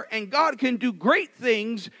everywhere and God can do great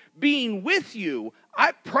things being with you,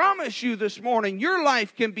 I promise you this morning, your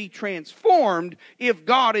life can be transformed if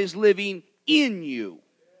God is living in you.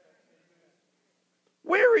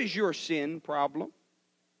 Where is your sin problem?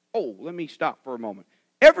 Oh, let me stop for a moment.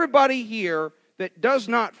 Everybody here that does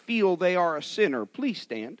not feel they are a sinner, please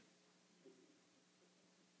stand.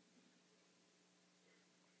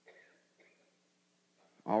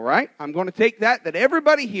 All right, I'm going to take that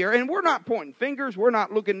everybody here, and we're not pointing fingers, we're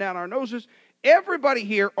not looking down our noses. Everybody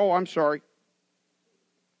here, oh, I'm sorry.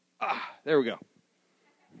 There we go.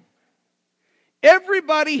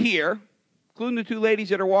 Everybody here, including the two ladies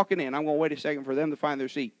that are walking in, I'm going to wait a second for them to find their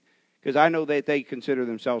seat, because I know that they consider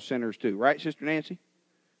themselves sinners too. Right, Sister Nancy?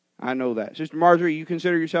 I know that. Sister Marjorie, you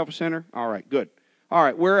consider yourself a sinner? All right, good. All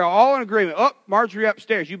right, we're all in agreement. Oh, Marjorie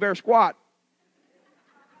upstairs, you better squat.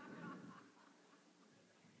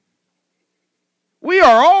 We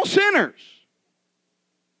are all sinners.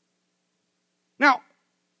 Now,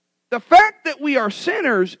 the fact that we are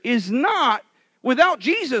sinners is not, without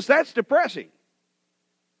Jesus, that's depressing.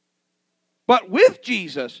 But with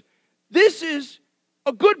Jesus, this is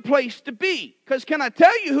a good place to be. Because can I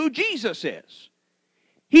tell you who Jesus is?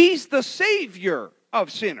 He's the Savior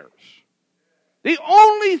of sinners. The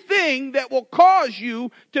only thing that will cause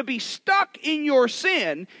you to be stuck in your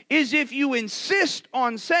sin is if you insist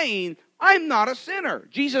on saying, I'm not a sinner.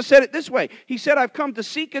 Jesus said it this way. He said, I've come to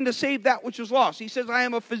seek and to save that which is lost. He says, I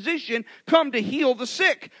am a physician come to heal the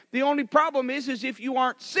sick. The only problem is if you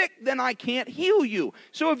aren't sick, then I can't heal you.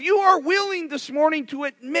 So if you are willing this morning to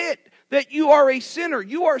admit that you are a sinner,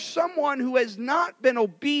 you are someone who has not been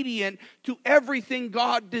obedient to everything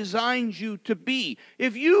God designed you to be.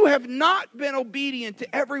 If you have not been obedient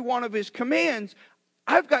to every one of His commands,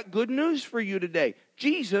 I've got good news for you today.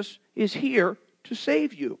 Jesus is here to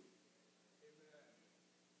save you.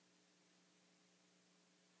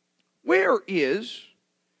 Where is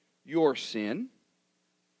your sin?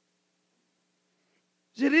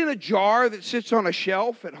 Is it in a jar that sits on a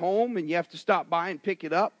shelf at home and you have to stop by and pick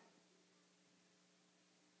it up?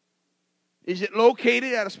 Is it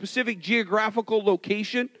located at a specific geographical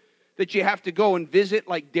location that you have to go and visit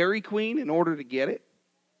like Dairy Queen in order to get it?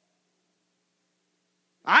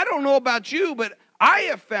 I don't know about you, but I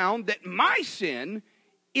have found that my sin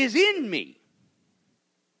is in me.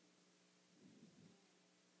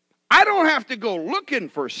 I don't have to go looking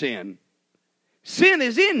for sin. Sin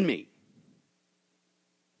is in me.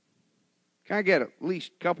 Can I get at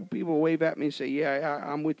least a couple people to wave at me and say, yeah,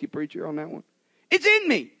 I'm with you, preacher, on that one? It's in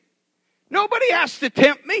me. Nobody has to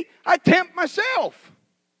tempt me. I tempt myself.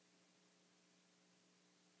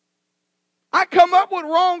 I come up with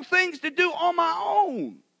wrong things to do on my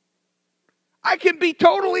own. I can be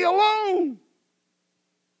totally alone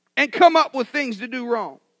and come up with things to do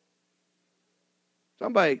wrong.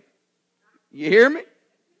 Somebody, you hear me?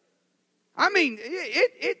 I mean,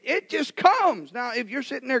 it just comes. Now, if you're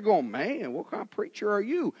sitting there going, man, what kind of preacher are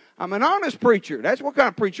you? I'm an honest preacher. That's what kind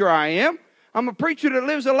of preacher I am. I'm a preacher that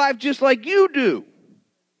lives a life just like you do.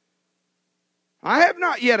 I have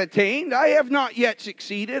not yet attained. I have not yet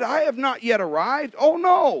succeeded. I have not yet arrived. Oh,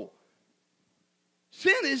 no.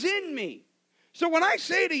 Sin is in me. So when I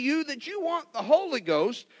say to you that you want the Holy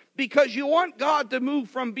Ghost because you want God to move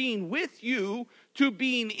from being with you to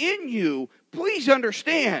being in you, please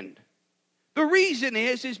understand. The reason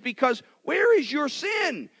is because where is your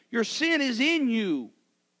sin? Your sin is in you.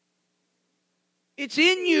 It's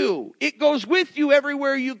in you. It goes with you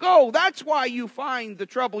everywhere you go. That's why you find the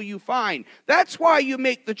trouble you find. That's why you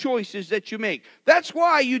make the choices that you make. That's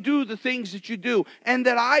why you do the things that you do and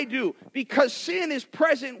that I do. Because sin is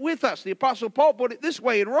present with us. The Apostle Paul put it this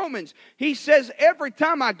way in Romans. He says, every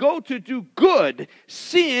time I go to do good,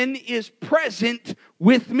 sin is present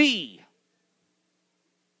with me.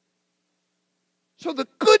 So the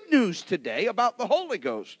good news today about the Holy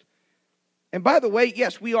Ghost. And by the way,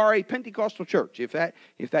 yes, we are a Pentecostal church. If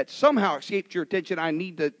that somehow escaped your attention, I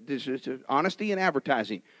need this is honesty in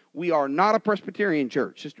advertising. We are not a Presbyterian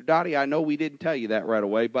church. Sister Dottie, I know we didn't tell you that right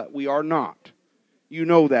away, but we are not. You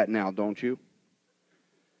know that now, don't you?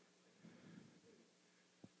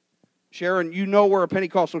 Sharon, you know we're a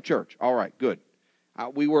Pentecostal church. All right, good.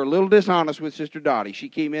 We were a little dishonest with Sister Dottie. She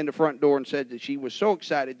came in the front door and said that she was so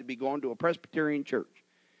excited to be going to a Presbyterian church.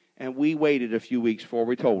 And we waited a few weeks before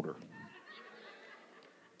we told her.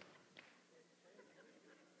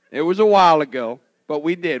 It was a while ago, but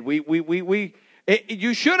we did.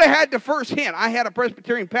 You should have had the first hint. I had a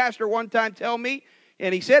Presbyterian pastor one time tell me,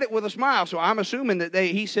 and he said it with a smile, so I'm assuming that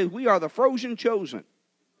he said, we are the frozen chosen.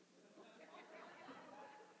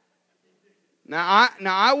 Now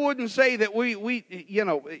I wouldn't say that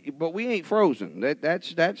but we ain't frozen.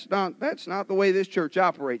 That's not the way this church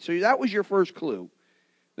operates. So that was your first clue.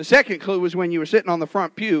 The second clue was when you were sitting on the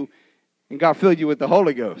front pew and God filled you with the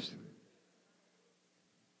Holy Ghost.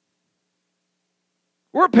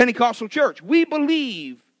 We're a Pentecostal church. We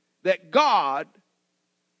believe that God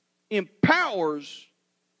empowers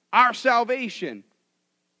our salvation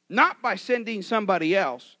not by sending somebody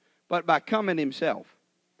else, but by coming himself.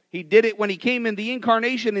 He did it when he came in the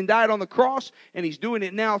incarnation and died on the cross, and he's doing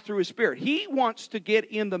it now through his Spirit. He wants to get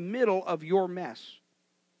in the middle of your mess.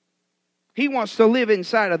 He wants to live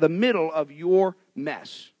inside of the middle of your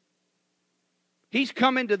mess. He's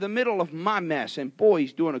come into the middle of my mess, and boy,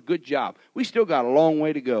 he's doing a good job. We still got a long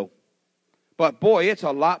way to go. But boy, it's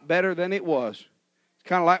a lot better than it was. It's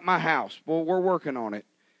kind of like my house. Boy, we're working on it.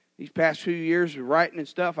 These past few years of writing and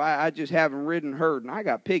stuff, I just haven't ridden herd, and I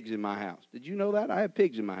got pigs in my house. Did you know that? I have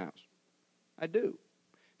pigs in my house. I do.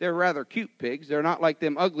 They're rather cute pigs. They're not like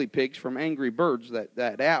them ugly pigs from Angry Birds,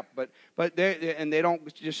 that app, but they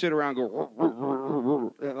don't just sit around and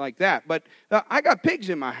go like that. But I got pigs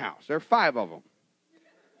in my house. There are 5 of them.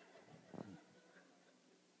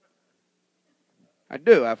 I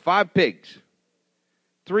do. I have 5 pigs.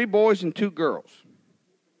 3 boys and 2 girls.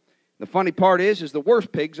 The funny part is the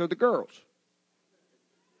worst pigs are the girls.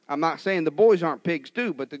 I'm not saying the boys aren't pigs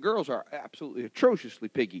too, but the girls are absolutely atrociously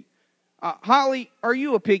piggy. Holly, are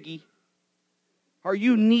you a piggy? Are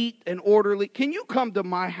you neat and orderly? Can you come to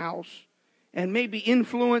my house and maybe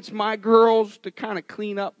influence my girls to kind of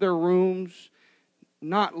clean up their rooms,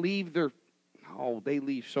 not leave their... Oh, they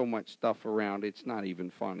leave so much stuff around, it's not even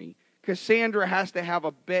funny. Cassandra has to have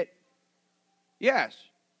a bed. Yes.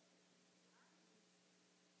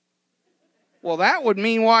 Well, that would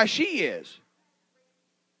mean why she is.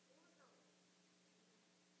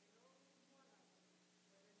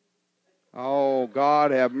 Oh,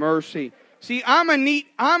 God have mercy. See, I'm a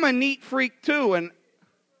neat freak too, and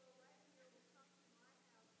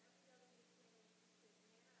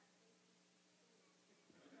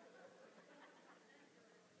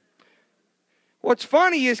what's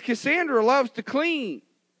funny is Cassandra loves to clean,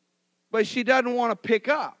 but she doesn't want to pick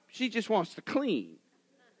up. She just wants to clean.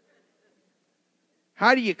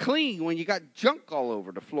 How do you clean when you got junk all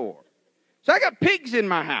over the floor? So I got pigs in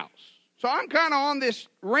my house. So I'm kind of on this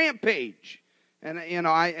rampage. And,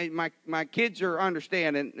 my kids are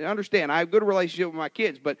understand. I have a good relationship with my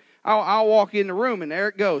kids, but I'll walk in the room, and there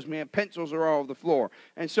it goes, man. Pencils are all over the floor.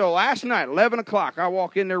 And so last night, 11 o'clock, I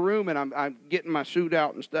walk in their room, and I'm getting my suit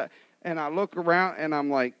out and stuff. And I look around, and I'm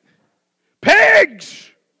like, pigs!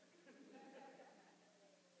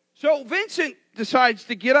 So Vincent decides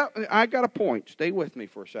to get up. I got a point. Stay with me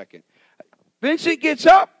for a second. Vincent gets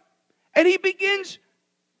up, and he begins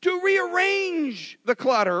to rearrange the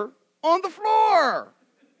clutter on the floor.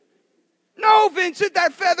 No, Vincent,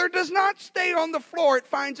 that feather does not stay on the floor. It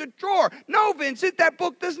finds a drawer. No, Vincent, that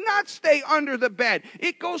book does not stay under the bed.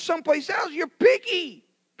 It goes someplace else. You're piggy.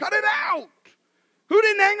 Cut it out. Who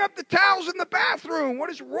didn't hang up the towels in the bathroom?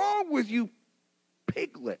 What is wrong with you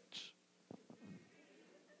piglets?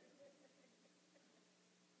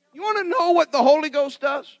 You want to know what the Holy Ghost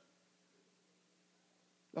does?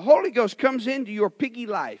 The Holy Ghost comes into your piggy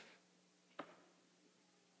life.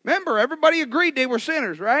 Remember, everybody agreed they were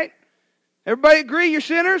sinners, right? Everybody agree you're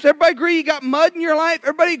sinners? Everybody agree you got mud in your life?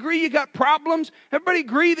 Everybody agree you got problems? Everybody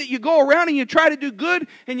agree that you go around and you try to do good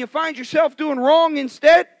and you find yourself doing wrong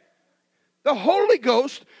instead? The Holy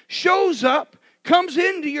Ghost shows up, comes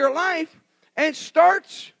into your life and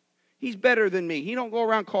starts, he's better than me. He don't go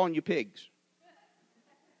around calling you pigs.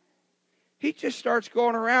 He just starts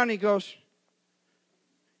going around and he goes,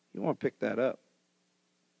 you want to pick that up.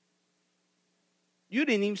 You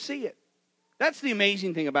didn't even see it. That's the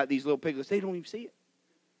amazing thing about these little piglets. They don't even see it.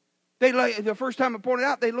 They like the first time I pointed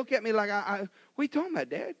out, they look at me like, what are you talking about,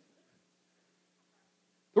 Dad?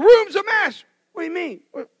 The room's a mess. What do you mean?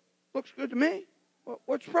 Looks good to me.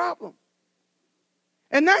 What's the problem?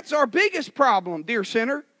 And that's our biggest problem, dear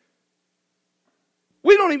sinner.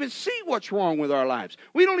 We don't even see what's wrong with our lives.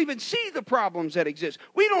 We don't even see the problems that exist.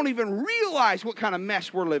 We don't even realize what kind of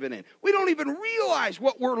mess we're living in. We don't even realize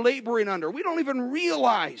what we're laboring under. We don't even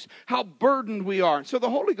realize how burdened we are. And so the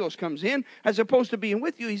Holy Ghost comes in, as opposed to being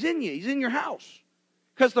with you, he's in you. He's in your house.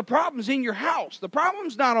 Because the problem's in your house. The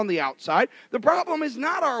problem's not on the outside. The problem is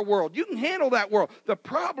not our world. You can handle that world. The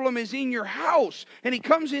problem is in your house. And he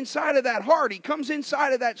comes inside of that heart. He comes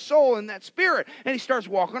inside of that soul and that spirit. And he starts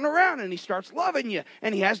walking around and he starts loving you.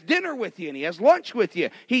 And he has dinner with you and he has lunch with you.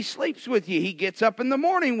 He sleeps with you. He gets up in the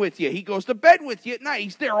morning with you. He goes to bed with you at night.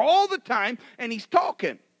 He's there all the time and he's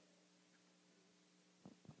talking.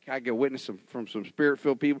 Can I get a witness from some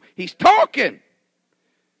spirit-filled people? He's talking.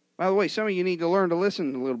 By the way, some of you need to learn to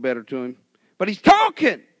listen a little better to him. But he's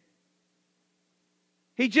talking.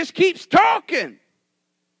 He just keeps talking.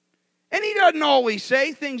 And he doesn't always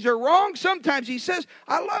say things are wrong. Sometimes he says,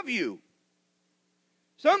 I love you.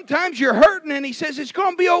 Sometimes you're hurting and he says, it's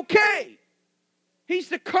going to be okay. He's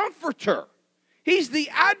the comforter. He's the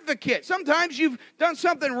advocate. Sometimes you've done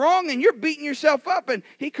something wrong and you're beating yourself up and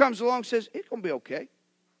he comes along and says, it's going to be okay.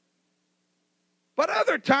 But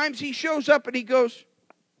other times he shows up and he goes,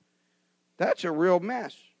 that's a real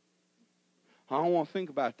mess. I don't want to think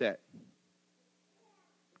about that.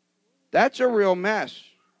 That's a real mess.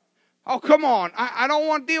 Oh, come on. I don't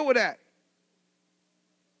want to deal with that.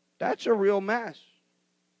 That's a real mess.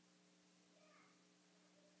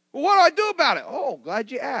 Well, what do I do about it? Oh, glad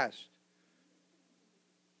you asked.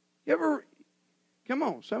 You ever, come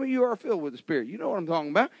on, some of you are filled with the Spirit. You know what I'm talking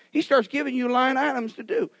about. He starts giving you line items to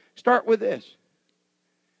do. Start with this.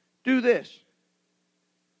 Do this.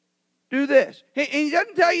 Do this. And he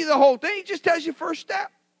doesn't tell you the whole thing. He just tells you first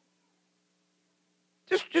step.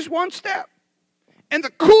 Just one step. And the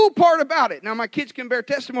cool part about it, now my kids can bear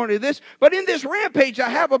testimony to this, but in this rampage I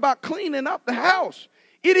have about cleaning up the house,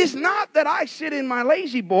 it is not that I sit in my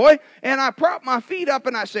lazy boy and I prop my feet up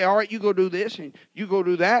and I say, all right, you go do this and you go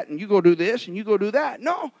do that and you go do this and you go do that.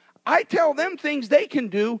 No, I tell them things they can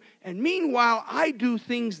do, and meanwhile I do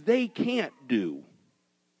things they can't do.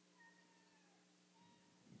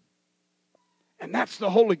 And that's the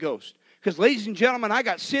Holy Ghost. Because, ladies and gentlemen, I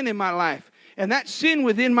got sin in my life. And that sin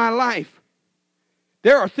within my life,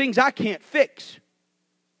 there are things I can't fix.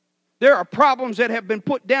 There are problems that have been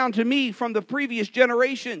put down to me from the previous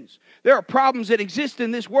generations. There are problems that exist in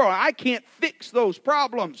this world. I can't fix those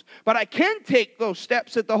problems. But I can take those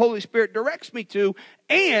steps that the Holy Spirit directs me to.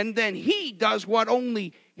 And then He does what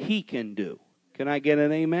only He can do. Can I get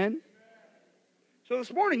an amen? So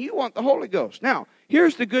this morning, you want the Holy Ghost. Now,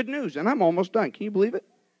 here's the good news, and I'm almost done. Can you believe it?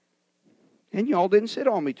 And y'all didn't sit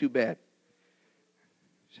on me too bad.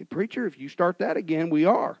 Say, preacher, if you start that again, we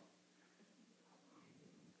are.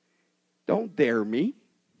 Don't dare me.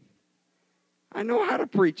 I know how to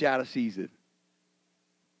preach out of season.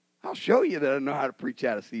 I'll show you that I know how to preach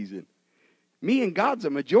out of season. Me and God's a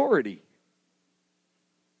majority.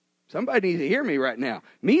 Somebody needs to hear me right now.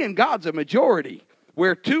 Me and God's a majority.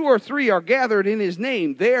 Where 2 or 3 are gathered in His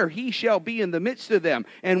name, there He shall be in the midst of them.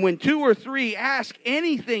 And when 2 or 3 ask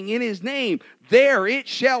anything in His name, there it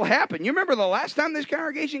shall happen. You remember the last time this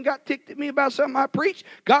congregation got ticked at me about something I preached?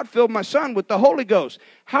 God filled my son with the Holy Ghost.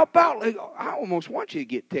 How about, I almost want you to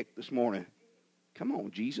get ticked this morning. Come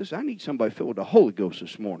on, Jesus. I need somebody filled with the Holy Ghost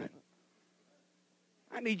this morning.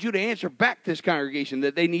 I need you to answer back to this congregation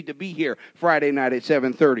that they need to be here Friday night at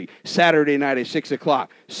 7:30, Saturday night at 6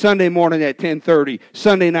 o'clock, Sunday morning at 10:30,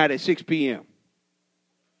 Sunday night at 6 p.m.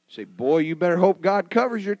 Say, boy, you better hope God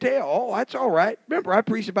covers your tail. Oh, that's all right. Remember, I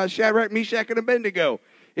preached about Shadrach, Meshach, and Abednego.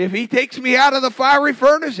 If He takes me out of the fiery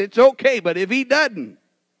furnace, it's okay. But if He doesn't,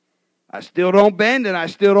 I still don't bend and I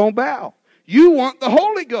still don't bow. You want the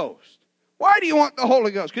Holy Ghost. Why do you want the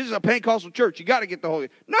Holy Ghost? Because it's a Pentecostal church. You got to get the Holy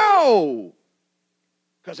Ghost. No!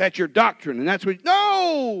 Because that's your doctrine, and that's what...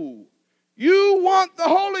 No! You want the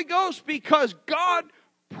Holy Ghost because God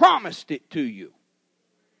promised it to you.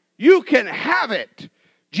 You can have it.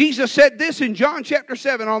 Jesus said this in John chapter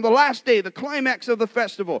 7, on the last day, the climax of the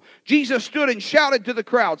festival. Jesus stood and shouted to the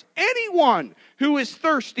crowds, anyone who is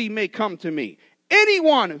thirsty may come to me.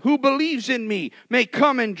 Anyone who believes in me may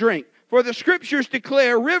come and drink. For the Scriptures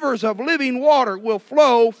declare rivers of living water will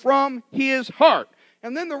flow from his heart.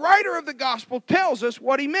 And then the writer of the Gospel tells us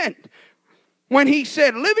what he meant. When he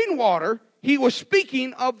said living water, he was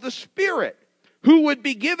speaking of the Spirit, who would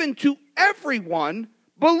be given to everyone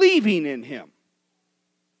believing in him.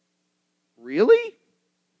 Really?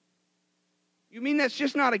 You mean that's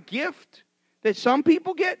just not a gift that some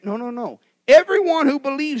people get? No, no, no. Everyone who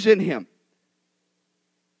believes in him.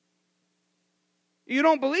 You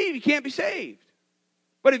don't believe, you can't be saved.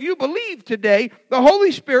 But if you believe today, the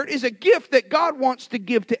Holy Spirit is a gift that God wants to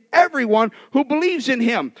give to everyone who believes in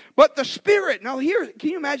him. But the Spirit, now here,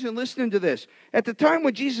 can you imagine listening to this? At the time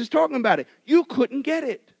when Jesus was talking about it, you couldn't get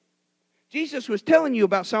it. Jesus was telling you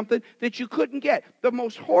about something that you couldn't get. The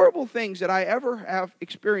most horrible things that I ever have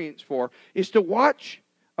experience for is to watch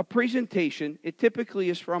a presentation. It typically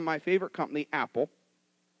is from my favorite company, Apple.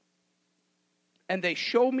 And they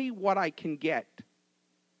show me what I can get.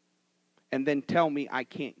 And then tell me I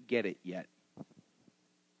can't get it yet.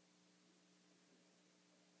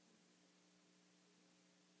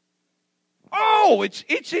 Oh, it's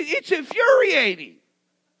infuriating.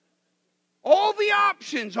 All the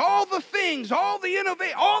options, all the things, all the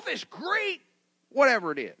innovation, all this great,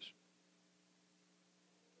 whatever it is.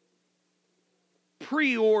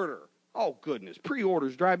 Pre-order. Oh, goodness.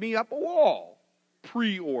 Pre-orders drive me up a wall.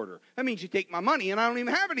 Pre-order. That means you take my money and I don't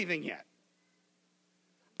even have anything yet.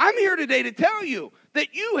 I'm here today to tell you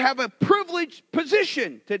that you have a privileged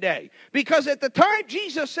position today. Because at the time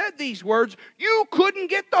Jesus said these words, you couldn't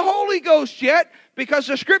get the Holy Ghost yet. Because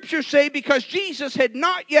the Scriptures say, because Jesus had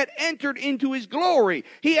not yet entered into his glory.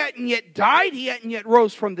 He hadn't yet died, he hadn't yet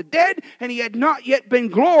rose from the dead, and he had not yet been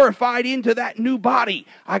glorified into that new body.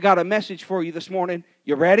 I got a message for you this morning.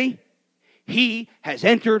 You ready? He has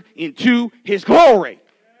entered into his glory.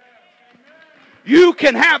 You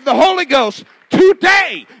can have the Holy Ghost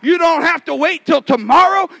today. You don't have to wait till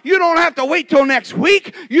tomorrow. You don't have to wait till next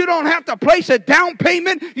week. You don't have to place a down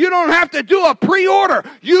payment. You don't have to do a pre-order.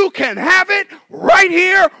 You can have it right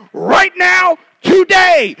here, right now,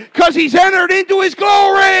 today, because he's entered into his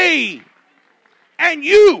glory. And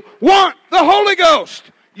you want the Holy Ghost.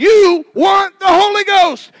 You want the Holy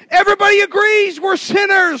Ghost. Everybody agrees we're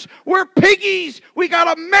sinners. We're piggies. We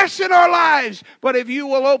got a mess in our lives. But if you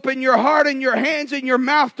will open your heart and your hands and your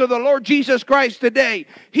mouth to the Lord Jesus Christ today,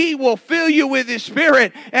 he will fill you with his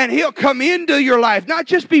Spirit and he'll come into your life. Not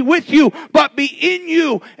just be with you, but be in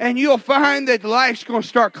you. And you'll find that life's going to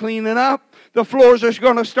start cleaning up. The floors are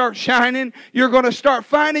going to start shining. You're going to start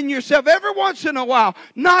finding yourself every once in a while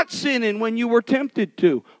not sinning when you were tempted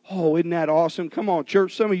to. Oh, isn't that awesome? Come on,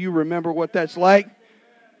 church. Some of you remember what that's like.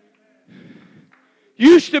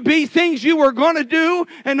 Used to be things you were going to do,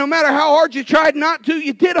 and no matter how hard you tried not to,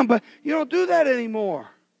 you did them. But you don't do that anymore.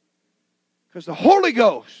 Because the Holy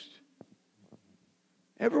Ghost,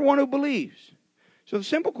 everyone who believes. So the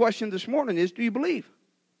simple question this morning is, do you believe?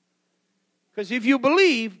 Because if you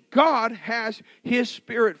believe, God has his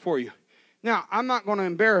Spirit for you. Now, I'm not going to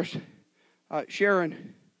embarrass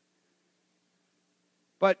Sharon.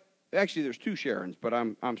 But actually, there's two Sharons, but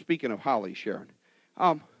I'm speaking of Holly Sharon.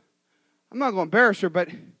 I'm not going to embarrass her, but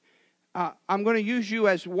I'm going to use you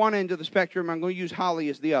as one end of the spectrum. I'm going to use Holly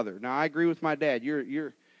as the other. Now, I agree with my dad.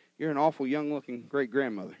 You're an awful young-looking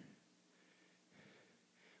great-grandmother.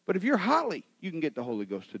 But if you're Holly, you can get the Holy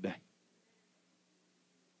Ghost today.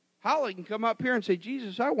 Holly can come up here and say,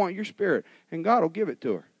 Jesus, I want your Spirit. And God will give it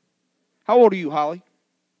to her. How old are you, Holly?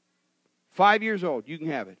 5 years old. You can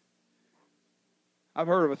have it. I've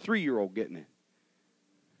heard of a 3-year-old getting it.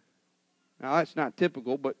 Now, that's not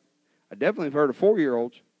typical, but I definitely have heard of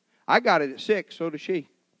 4-year-olds. I got it at 6, so does she.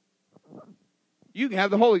 You can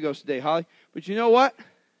have the Holy Ghost today, Holly. But you know what?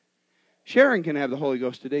 Sharon can have the Holy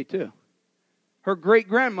Ghost today, too. Her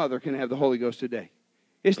great-grandmother can have the Holy Ghost today.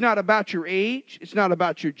 It's not about your age. It's not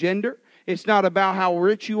about your gender. It's not about how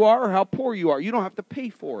rich you are or how poor you are. You don't have to pay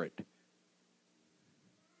for it.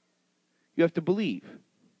 You have to believe.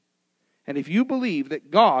 And if you believe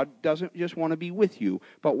that God doesn't just want to be with you,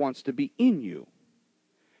 but wants to be in you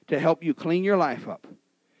to help you clean your life up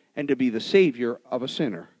and to be the Savior of a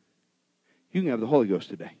sinner, you can have the Holy Ghost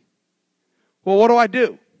today. Well, what do I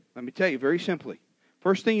do? Let me tell you very simply.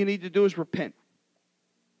 First thing you need to do is repent.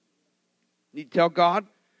 You need to tell God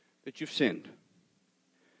that you've sinned.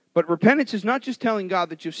 But repentance is not just telling God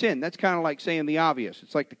that you've sinned. That's kind of like saying the obvious.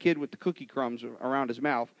 It's like the kid with the cookie crumbs around his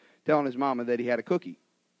mouth telling his mama that he had a cookie.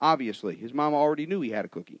 Obviously, his mama already knew he had a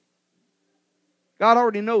cookie. God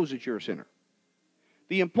already knows that you're a sinner.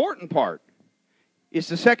 The important part is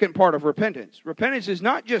the second part of repentance. Repentance is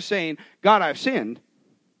not just saying, God, I've sinned,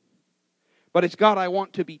 but it's, God, I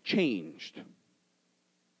want to be changed.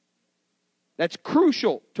 That's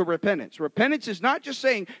crucial to repentance. Repentance is not just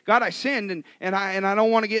saying, God, I sinned and I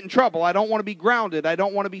don't want to get in trouble. I don't want to be grounded. I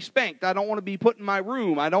don't want to be spanked. I don't want to be put in my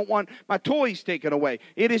room. I don't want my toys taken away.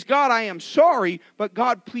 It is, God, I am sorry, but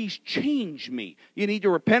God, please change me. You need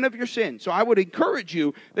to repent of your sin. So I would encourage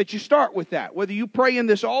you that you start with that. Whether you pray in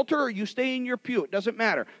this altar or you stay in your pew, it doesn't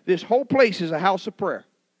matter. This whole place is a house of prayer.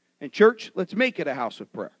 And church, let's make it a house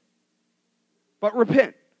of prayer. But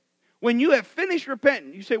repent. When you have finished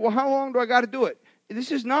repenting, you say, well, how long do I got to do it?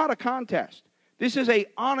 This is not a contest. This is an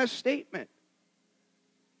honest statement.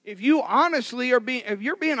 If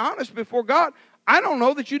you're being honest before God, I don't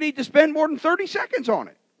know that you need to spend more than 30 seconds on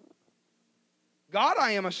it. God,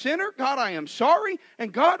 I am a sinner. God, I am sorry.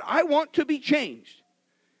 And God, I want to be changed.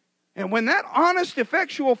 And when that honest,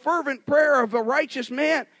 effectual, fervent prayer of a righteous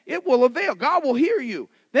man, it will avail. God will hear you.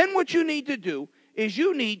 Then what you need to do is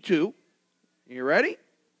you ready?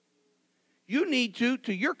 You need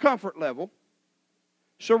to your comfort level,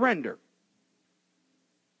 surrender.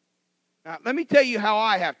 Now, let me tell you how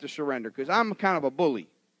I have to surrender, because I'm kind of a bully.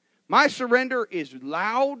 My surrender is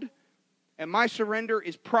loud, and my surrender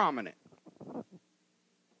is prominent.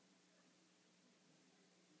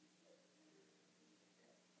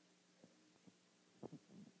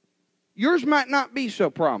 Yours might not be so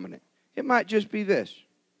prominent. It might just be this.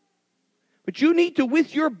 But you need to,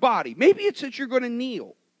 with your body, maybe it's that you're going to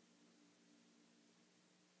kneel.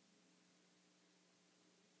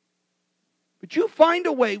 But you find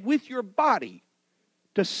a way with your body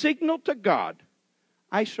to signal to God,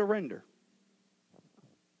 I surrender.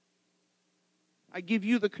 I give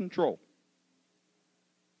you the control.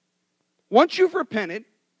 Once you've repented,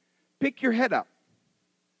 pick your head up.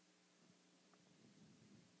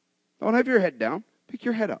 Don't have your head down. Pick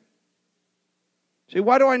your head up. Say,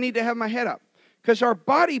 why do I need to have my head up? Because our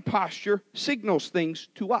body posture signals things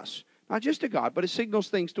to us. Not just to God, but it signals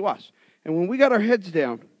things to us. And when we got our heads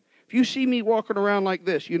down, if you see me walking around like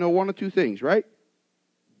this, you know one of two things, right?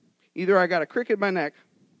 Either I got a crick in my neck,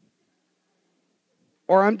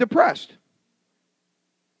 or I'm depressed.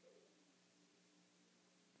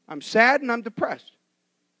 I'm sad and I'm depressed.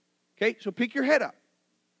 Okay, so pick your head up.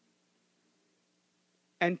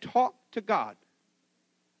 And talk to God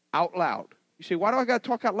out loud. You say, why do I got to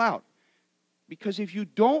talk out loud? Because if you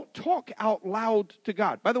don't talk out loud to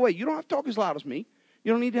God, by the way, you don't have to talk as loud as me.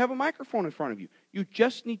 You don't need to have a microphone in front of you. You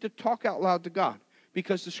just need to talk out loud to God.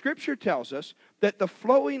 Because the Scripture tells us that the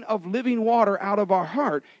flowing of living water out of our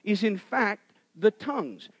heart is in fact the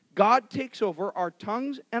tongues. God takes over our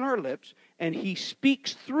tongues and our lips, and He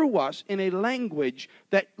speaks through us in a language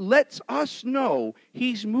that lets us know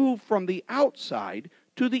He's moved from the outside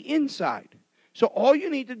to the inside. So all you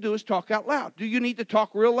need to do is talk out loud. Do you need to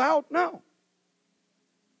talk real loud? No.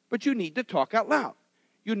 But you need to talk out loud.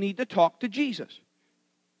 You need to talk to Jesus.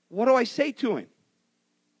 What do I say to Him?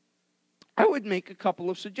 I would make a couple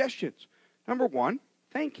of suggestions. Number one,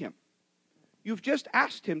 thank Him. You've just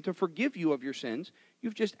asked Him to forgive you of your sins.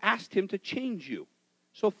 You've just asked Him to change you.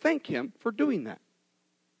 So thank Him for doing that.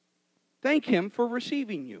 Thank Him for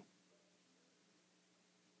receiving you.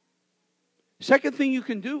 Second thing you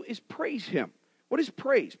can do is praise Him. What is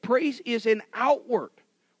praise? Praise is an outward.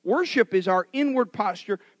 Worship is our inward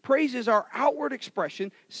posture. Praise is our outward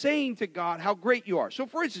expression, saying to God how great you are. So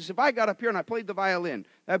for instance, if I got up here and I played the violin,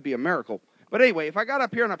 that'd be a miracle. But anyway, if I got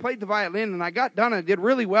up here and I played the violin and I got done and I did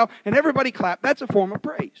really well and everybody clapped, that's a form of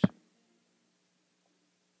praise.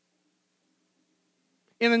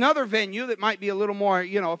 In another venue that might be a little more,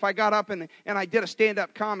 if I got up and I did a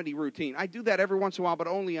stand-up comedy routine. I do that every once in a while, but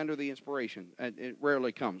only under the inspiration. It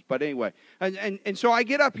rarely comes. But anyway, and so I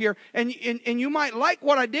get up here, and you might like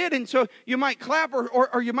what I did, and so you might clap,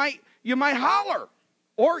 or you might holler,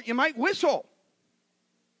 or you might whistle.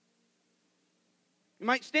 You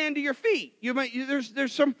might stand to your feet.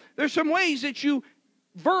 There's some ways that you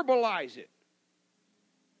verbalize it.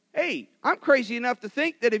 Hey, I'm crazy enough to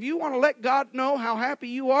think that if you want to let God know how happy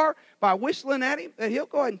you are by whistling at Him, that He'll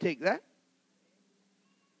go ahead and take that.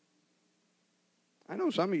 I know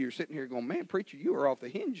some of you are sitting here going, man, preacher, you are off the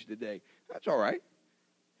hinge today. That's all right.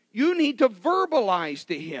 You need to verbalize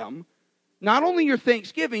to Him not only your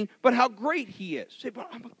thanksgiving, but how great He is. Say, but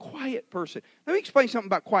I'm a quiet person. Let me explain something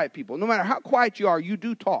about quiet people. No matter how quiet you are, you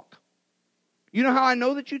do talk. You know how I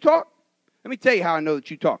know that you talk? Let me tell you how I know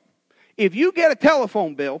that you talk. If you get a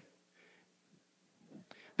telephone bill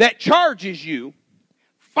that charges you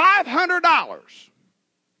 $500,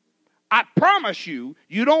 I promise you,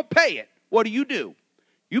 you don't pay it. What do?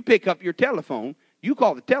 You pick up your telephone, you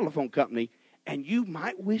call the telephone company, and you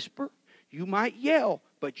might whisper, you might yell,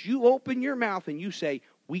 but you open your mouth and you say,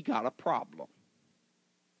 we got a problem.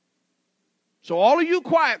 So all of you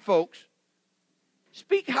quiet folks,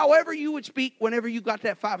 Speak however you would speak whenever you got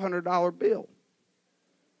that $500 bill.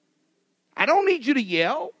 I don't need you to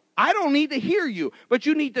yell. I don't need to hear you. But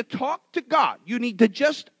you need to talk to God. You need to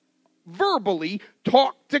just verbally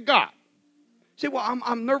talk to God. Say, well,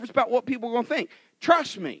 I'm nervous about what people are going to think.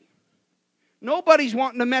 Trust me. Nobody's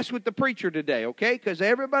wanting to mess with the preacher today, okay? Because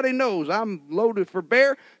everybody knows I'm loaded for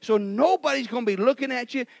bear. So nobody's going to be looking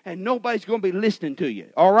at you and nobody's going to be listening to you,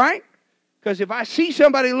 all right? Because if I see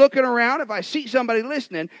somebody looking around, if I see somebody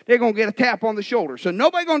listening, they're going to get a tap on the shoulder. So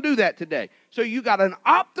nobody's going to do that today. So you got an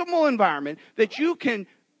optimal environment that you can,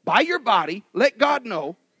 by your body, let God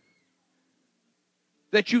know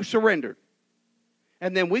that you surrendered.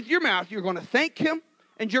 And then with your mouth, you're going to thank Him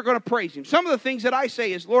and you're going to praise Him. Some of the things that I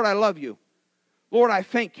say is, Lord, I love you. Lord, I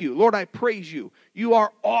thank you. Lord, I praise you. You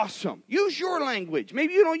are awesome. Use your language.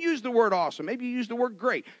 Maybe you don't use the word awesome. Maybe you use the word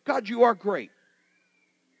great. God, you are great.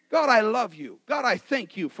 God, I love you. God, I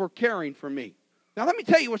thank you for caring for me. Now, let me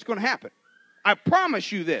tell you what's going to happen. I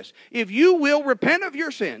promise you this. If you will repent of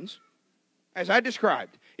your sins, as I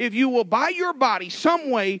described, if you will by your body some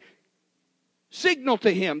way signal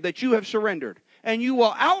to Him that you have surrendered, and you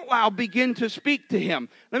will out loud begin to speak to Him,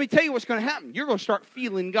 let me tell you what's going to happen. You're going to start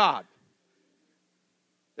feeling God.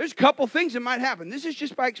 There's a couple things that might happen. This is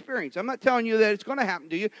just by experience. I'm not telling you that it's going to happen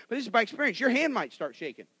to you, but this is by experience. Your hand might start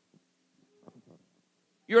shaking.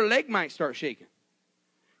 Your leg might start shaking.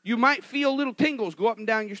 You might feel little tingles go up and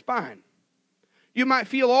down your spine. You might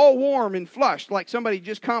feel all warm and flushed like somebody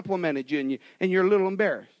just complimented you and you're a little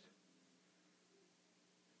embarrassed.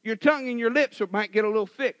 Your tongue and your lips might get a little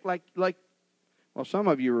thick like well, some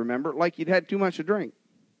of you remember, like you'd had too much to drink.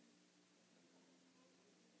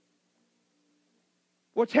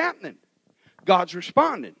 What's happening? God's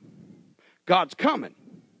responding. God's coming.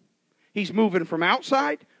 He's moving from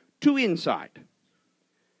outside to inside.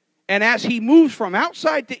 And as He moves from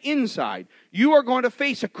outside to inside, you are going to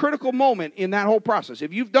face a critical moment in that whole process.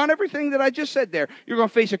 If you've done everything that I just said there, you're going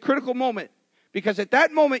to face a critical moment. Because at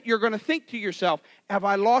that moment, you're going to think to yourself, have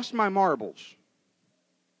I lost my marbles?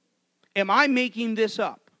 Am I making this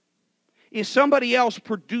up? Is somebody else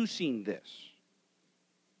producing this?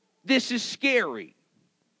 This is scary.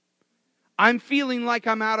 I'm feeling like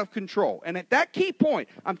I'm out of control. And at that key point,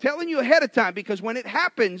 I'm telling you ahead of time, because when it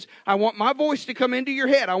happens, I want my voice to come into your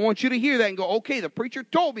head. I want you to hear that and go, okay, the preacher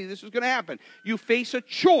told me this was going to happen. You face a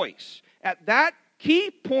choice. At that key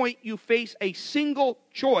point, you face a single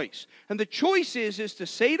choice. And the choice is to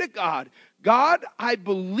say to God, God, I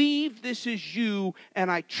believe this is you and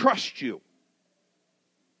I trust you.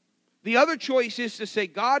 The other choice is to say,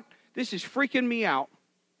 God, this is freaking me out.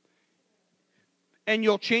 And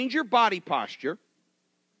you'll change your body posture.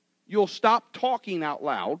 You'll stop talking out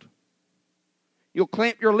loud. You'll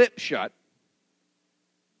clamp your lips shut.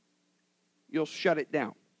 You'll shut it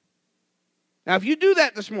down. Now, if you do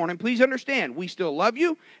that this morning, please understand, we still love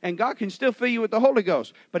you, and God can still fill you with the Holy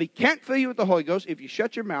Ghost. But He can't fill you with the Holy Ghost if you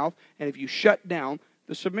shut your mouth and if you shut down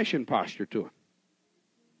the submission posture to Him.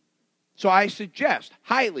 So I suggest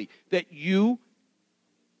highly that you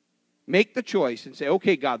make the choice and say,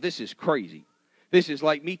 okay, God, this is crazy. This is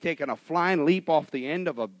like me taking a flying leap off the end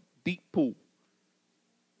of a deep pool.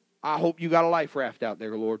 I hope you got a life raft out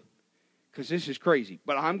there, Lord, because this is crazy.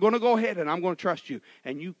 But I'm going to go ahead and I'm going to trust you.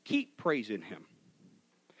 And you keep praising Him.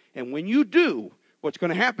 And when you do, what's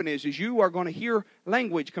going to happen is you are going to hear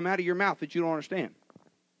language come out of your mouth that you don't understand.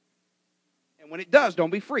 And when it does,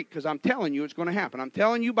 don't be freaked, because I'm telling you it's going to happen. I'm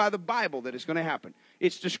telling you by the Bible that it's going to happen.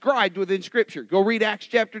 It's described within Scripture. Go read Acts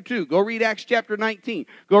chapter 2. Go read Acts chapter 19.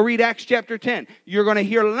 Go read Acts chapter 10. You're going to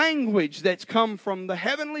hear language that's come from the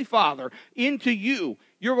Heavenly Father into you.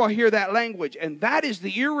 You're going to hear that language. And that is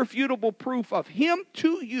the irrefutable proof of Him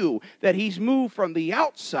to you, that He's moved from the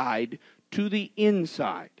outside to the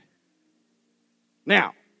inside.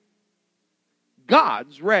 Now,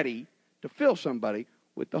 God's ready to fill somebody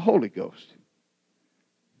with the Holy Ghost.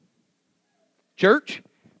 Church,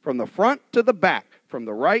 from the front to the back, from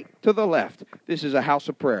the right to the left, this is a house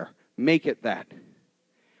of prayer. Make it that.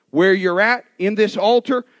 Where you're at in this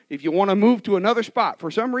altar, if you want to move to another spot, for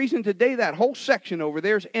some reason today that whole section over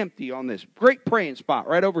there is empty on this great praying spot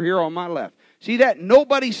right over here on my left. See that?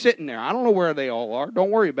 Nobody's sitting there. I don't know where they all are. Don't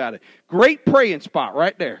worry about it. Great praying spot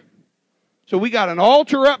right there. So we got an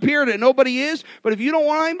altar up here that nobody is, but if you don't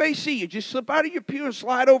want anybody to see you, just slip out of your pew and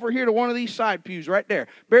slide over here to one of these side pews right there.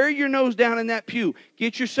 Bury your nose down in that pew.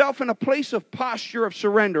 Get yourself in a place of posture of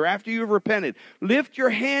surrender after you've repented. Lift your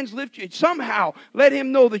hands, somehow let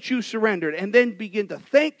Him know that you surrendered, and then begin to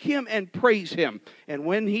thank Him and praise Him. And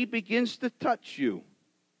when He begins to touch you,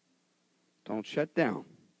 don't shut down.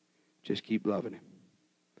 Just keep loving Him.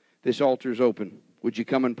 This altar is open. Would you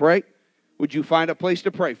come and pray? would you find a place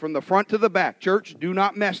to pray? From the front to the back. Church, do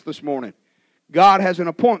not mess this morning. God has an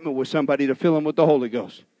appointment with somebody to fill him with the Holy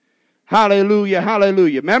Ghost. Hallelujah,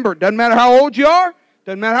 hallelujah. Remember, it doesn't matter how old you are.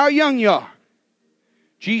 Doesn't matter how young you are.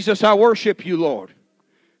 Jesus, I worship you, Lord.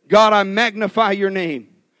 God, I magnify your name.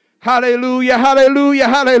 Hallelujah, hallelujah,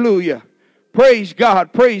 hallelujah. Praise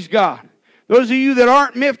God, praise God. Those of you that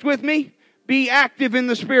aren't miffed with me, be active in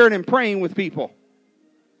the Spirit and praying with people.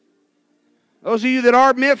 Those of you that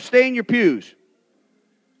are miffed, stay in your pews.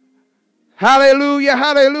 Hallelujah,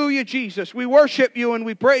 hallelujah, Jesus. We worship you and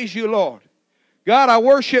we praise you, Lord. God, I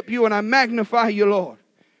worship you and I magnify you, Lord.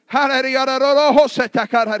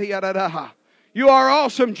 You are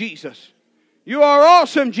awesome, Jesus. You are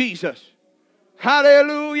awesome, Jesus.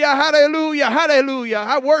 Hallelujah, hallelujah, hallelujah.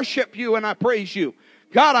 I worship you and I praise you.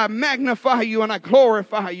 God, I magnify you and I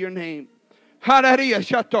glorify your name.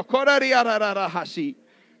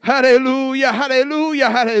 Hallelujah, hallelujah,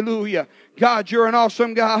 hallelujah. God, you're an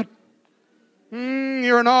awesome God.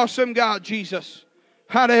 You're an awesome God, Jesus.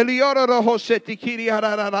 Hallelujah,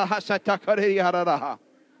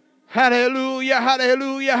 hallelujah,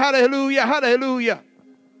 hallelujah, hallelujah, hallelujah.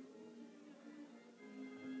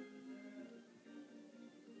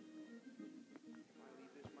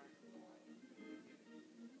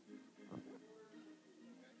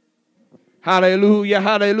 Hallelujah,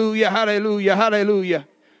 hallelujah, hallelujah, hallelujah.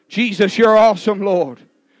 Jesus, you're awesome, Lord.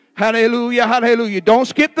 Hallelujah, hallelujah. Don't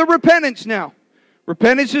skip the repentance now.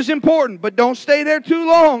 Repentance is important, but don't stay there too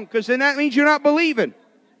long, because then that means you're not believing.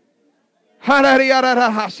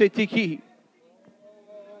 Hallelujah.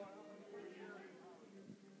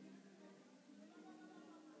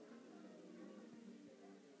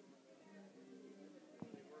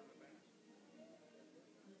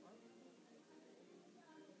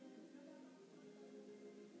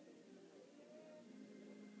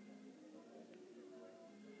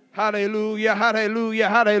 Hallelujah, hallelujah,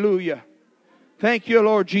 hallelujah. Thank you,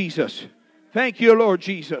 Lord Jesus. Thank you, Lord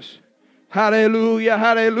Jesus. Hallelujah,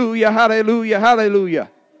 hallelujah, hallelujah,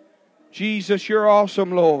 hallelujah. Jesus, you're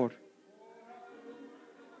awesome, Lord.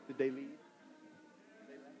 Did they leave?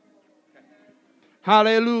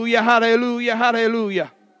 Hallelujah, hallelujah,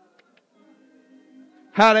 hallelujah.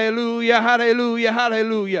 Hallelujah, hallelujah,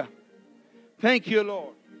 hallelujah. Thank you,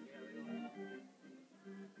 Lord.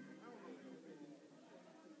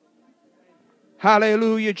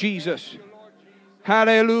 Hallelujah, Jesus.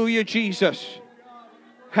 Hallelujah, Jesus.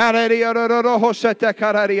 Hallelujah, hallelujah,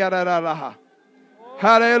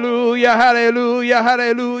 hallelujah,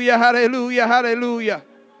 hallelujah, hallelujah, hallelujah.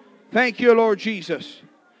 Thank you, Lord Jesus.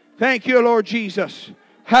 Thank you, Lord Jesus.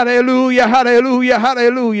 Hallelujah, hallelujah,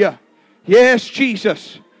 hallelujah. Yes,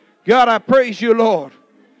 Jesus. God, I praise you, Lord.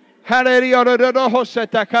 Hallelujah, hallelujah,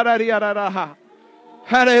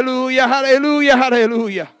 hallelujah,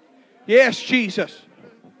 hallelujah. Yes, Jesus.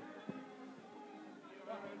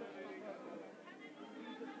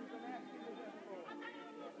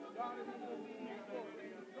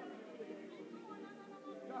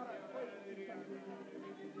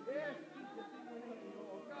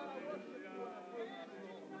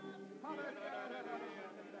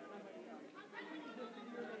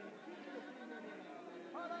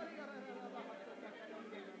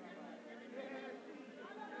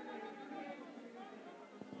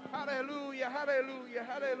 Hallelujah, hallelujah,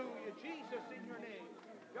 hallelujah. Jesus, in your name.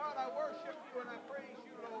 God, I worship you and I praise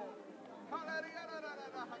you, Lord. Hallelujah,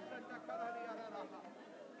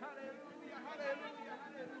 hallelujah, hallelujah,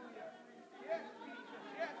 hallelujah. Yes, Jesus,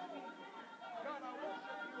 yes, Jesus. God, I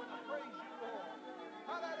worship you and I praise you, Lord.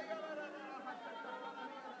 Hallelujah,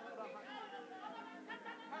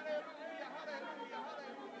 hallelujah,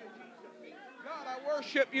 hallelujah, Jesus. God, I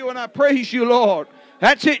worship you and I praise you, Lord.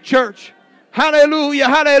 That's it, church. Hallelujah,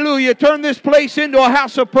 hallelujah. Turn this place into a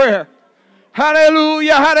house of prayer.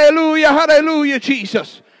 Hallelujah, hallelujah, hallelujah,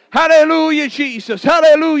 Jesus. Hallelujah, Jesus.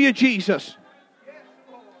 Hallelujah, Jesus.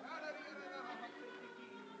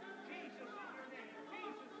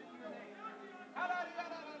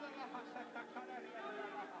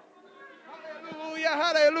 Hallelujah,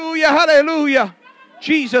 hallelujah, hallelujah.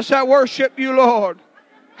 Jesus, I worship you, Lord.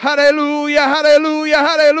 Hallelujah, hallelujah,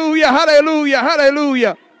 hallelujah, hallelujah,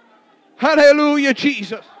 hallelujah. Hallelujah,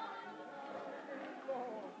 Jesus.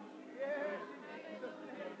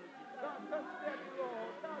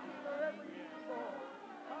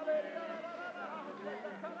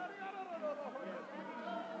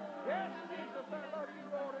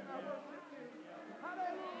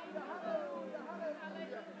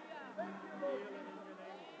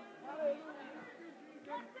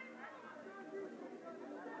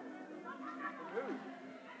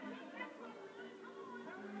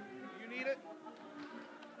 You need it?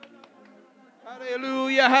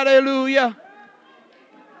 Hallelujah, hallelujah.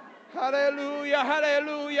 Hallelujah,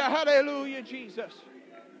 hallelujah, hallelujah, Jesus.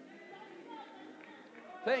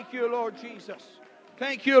 Thank you, Lord Jesus.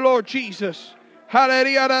 Thank you, Lord Jesus.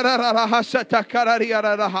 Hallelujah, hallelujah,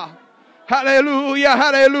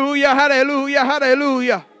 hallelujah, hallelujah,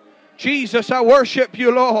 hallelujah. Jesus, I worship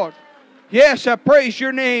you, Lord. Yes, I praise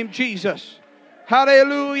your name, Jesus.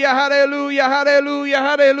 Hallelujah, hallelujah, hallelujah,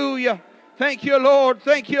 hallelujah. Thank you, Lord.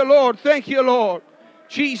 Thank you, Lord. Thank you, Lord.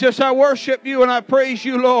 Jesus, I worship you and I praise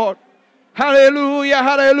you, Lord. Hallelujah,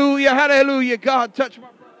 hallelujah, hallelujah. God, touch my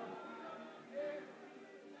brother.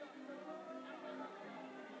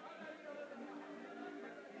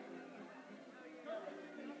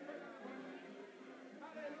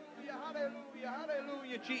 Hallelujah, hallelujah,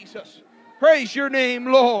 hallelujah, Jesus. Praise your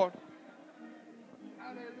name, Lord.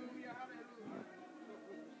 Hallelujah, hallelujah.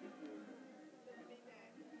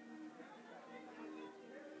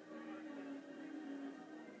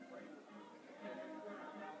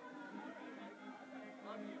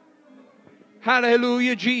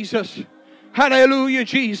 Hallelujah, Jesus. Hallelujah,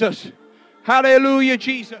 Jesus. Hallelujah,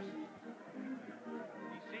 Jesus.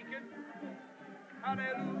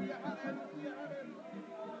 Hallelujah, hallelujah,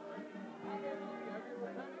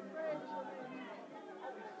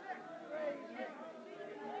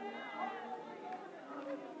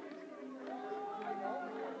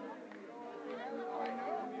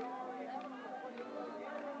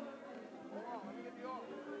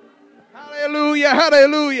 hallelujah,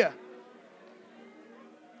 hallelujah.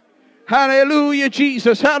 Hallelujah,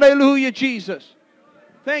 Jesus. Hallelujah, Jesus.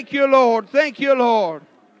 Thank you, Lord. Thank you, Lord.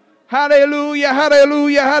 Hallelujah,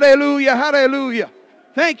 hallelujah, hallelujah, hallelujah.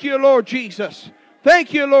 Thank you, Lord Jesus.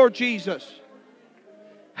 Thank you, Lord Jesus.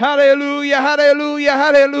 Hallelujah, hallelujah,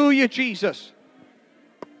 hallelujah, Jesus.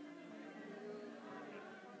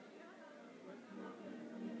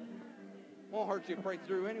 Won't hurt you to pray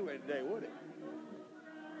through anyway today, would it?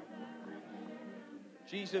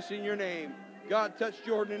 Jesus, in your name. God, touch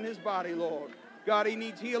Jordan in his body, Lord. God, he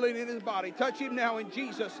needs healing in his body. Touch him now in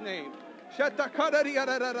Jesus' name. Touch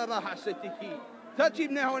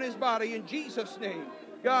him now in his body in Jesus' name.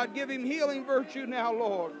 God, give him healing virtue now,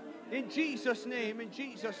 Lord. In Jesus' name, in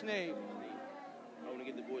Jesus' name. I want to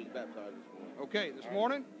get the boys baptized this morning. Okay, this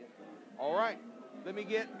morning? All right. Let me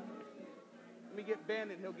get Ben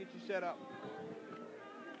and he'll get you set up.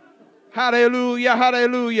 Hallelujah,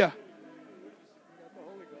 hallelujah.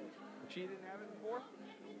 She didn't have it before?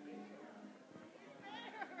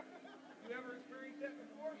 You ever experienced that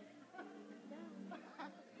before?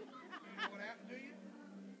 You know what happened to you?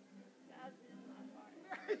 That's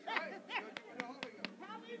right. You go through the Holy Ghost.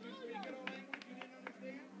 Did you speak in a language you didn't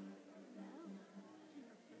understand?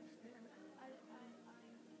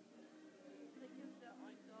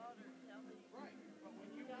 Right. But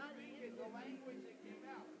when you were speaking the language that came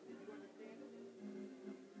out, did you understand it? Did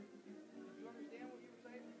you understand what you were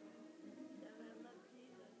saying?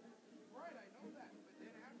 Right, I know that. But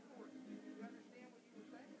then afterwards, did you understand what you were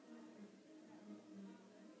saying?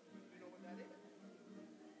 You know what that is?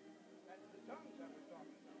 That's the tongues that we're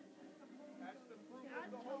talking about. That's the fruit of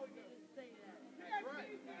the Holy Ghost. That's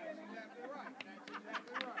right. That's exactly right. That's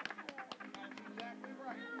exactly right. That's exactly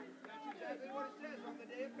right. That's exactly what it says. On the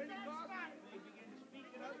day of Pentecost, they began to speak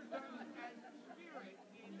in other tongues as the Spirit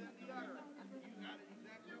gave them the utterance. You got it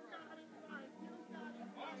exactly right.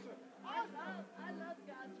 Awesome. I love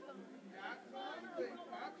God's phone. Absolutely.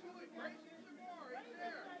 Absolutely. Praise Him to glory. He's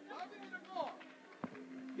there. Love Him to glory.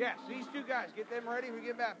 Yes, these two guys, get them ready to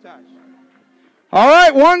get baptized. All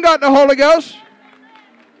right, one got the Holy Ghost.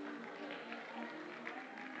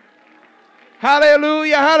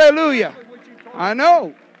 Hallelujah, hallelujah. I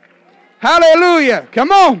know. Hallelujah.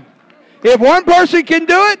 Come on. If one person can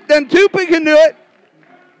do it, then two people can do it.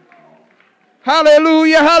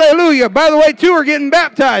 Hallelujah, hallelujah. By the way, two are getting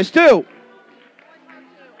baptized too.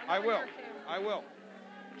 I will. I will.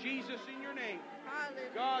 Jesus, in your name.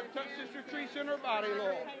 God, touch Sister Teresa in her body,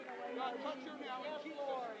 Lord. God, touch her now in Jesus'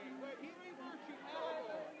 name. Let healing virtue now,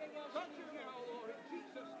 Lord. Touch her now, Lord, in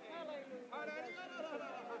Jesus' name.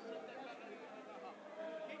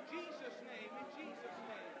 In Jesus' name, in Jesus'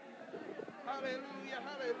 name. Hallelujah,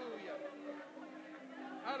 hallelujah.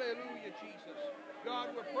 Hallelujah, Jesus.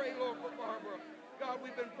 God, we pray, Lord, for Barbara. God,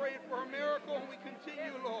 we've been praying for a miracle, and we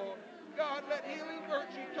continue, Lord. God, let healing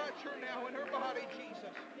virtue touch her now in her body,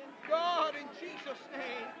 Jesus. God, in Jesus'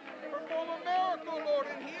 name, perform a miracle, Lord,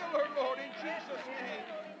 and heal her, Lord, in Jesus' name.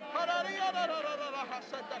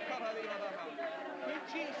 In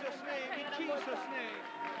Jesus' name, in Jesus' name.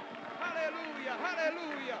 Hallelujah,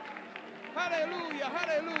 hallelujah. Hallelujah,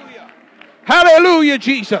 hallelujah. Hallelujah,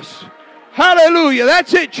 Jesus. Hallelujah.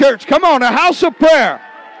 That's it, church. Come on, a house of prayer.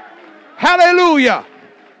 Hallelujah.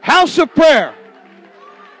 House of prayer.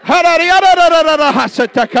 Hallelujah.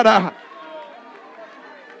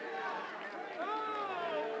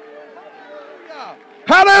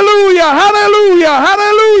 Hallelujah.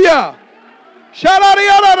 Hallelujah.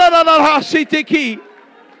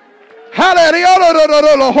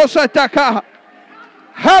 Hallelujah.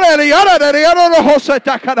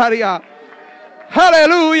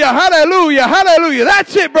 Hallelujah, hallelujah, hallelujah.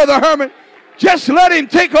 That's it, Brother Herman. Just let him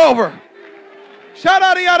take over.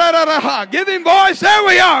 Give him voice. There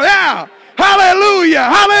we are. Yeah. Hallelujah,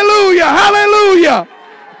 hallelujah, hallelujah.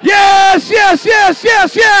 Yes, yes, yes,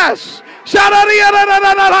 yes, yes.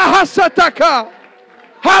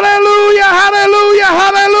 Hallelujah, hallelujah,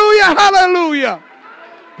 hallelujah, hallelujah.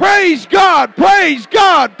 Praise God, praise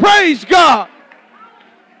God, praise God.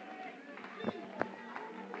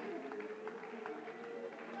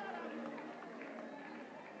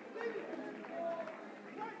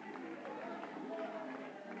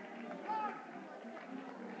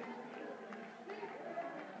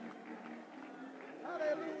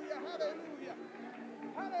 Hallelujah, hallelujah.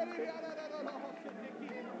 Hallelujah,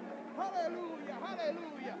 hallelujah,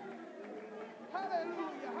 hallelujah.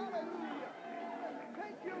 Hallelujah, hallelujah.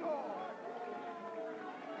 Thank you, Lord.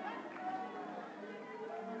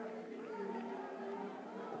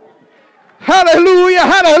 Hallelujah,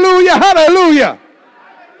 hallelujah, hallelujah.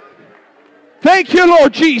 Thank you,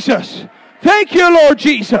 Lord Jesus. Thank you, Lord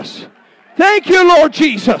Jesus. Thank you, Lord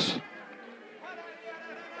Jesus.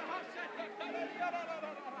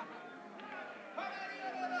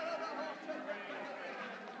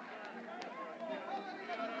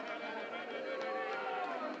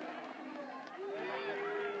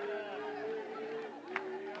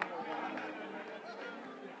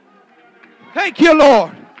 Thank you,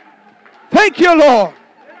 Lord. Thank you, Lord.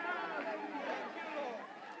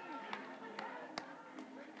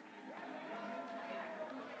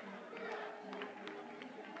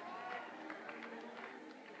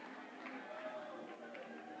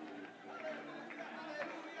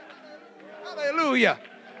 Hallelujah.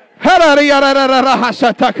 Hallelujah,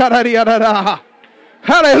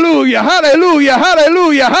 hallelujah,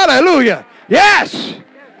 hallelujah, hallelujah. Yes.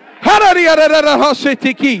 Hallelujah,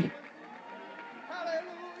 hallelujah,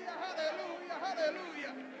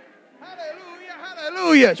 hallelujah. Hallelujah,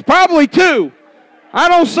 hallelujah. It's probably two. I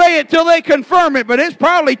don't say it till they confirm it, but it's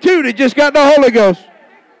probably two that just got the Holy Ghost.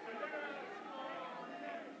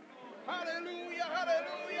 Hallelujah,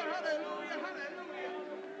 hallelujah, hallelujah, hallelujah.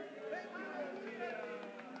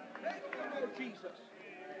 Thank you, Lord Jesus.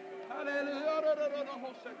 Hallelujah, hallelujah,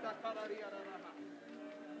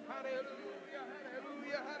 hallelujah,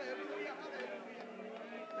 hallelujah, hallelujah.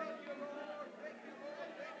 Thank you, Lord. Thank you, Lord.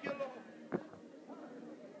 Thank you, Lord.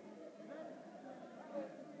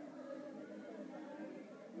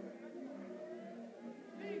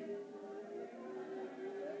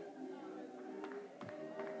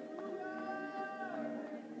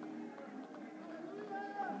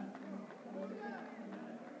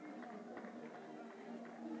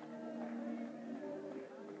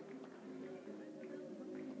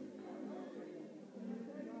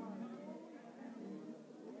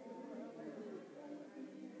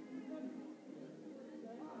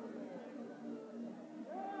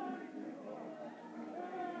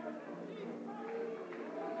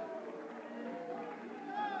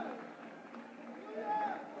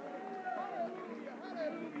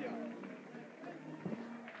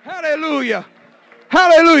 Hallelujah.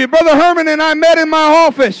 Hallelujah. Brother Herman and I met in my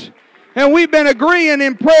office, and we've been agreeing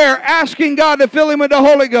in prayer, asking God to fill him with the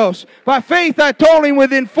Holy Ghost. By faith, I told him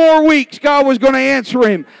within 4 weeks God was going to answer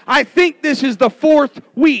him. I think this is the 4th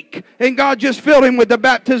week, and God just filled him with the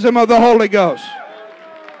baptism of the Holy Ghost.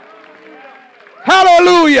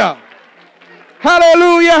 Hallelujah.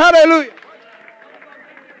 Hallelujah. Hallelujah.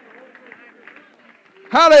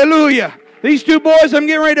 Hallelujah. These 2 boys I'm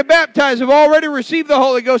getting ready to baptize have already received the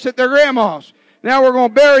Holy Ghost at their grandma's. Now we're going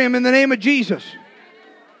to bury them in the name of Jesus.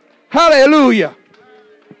 Hallelujah.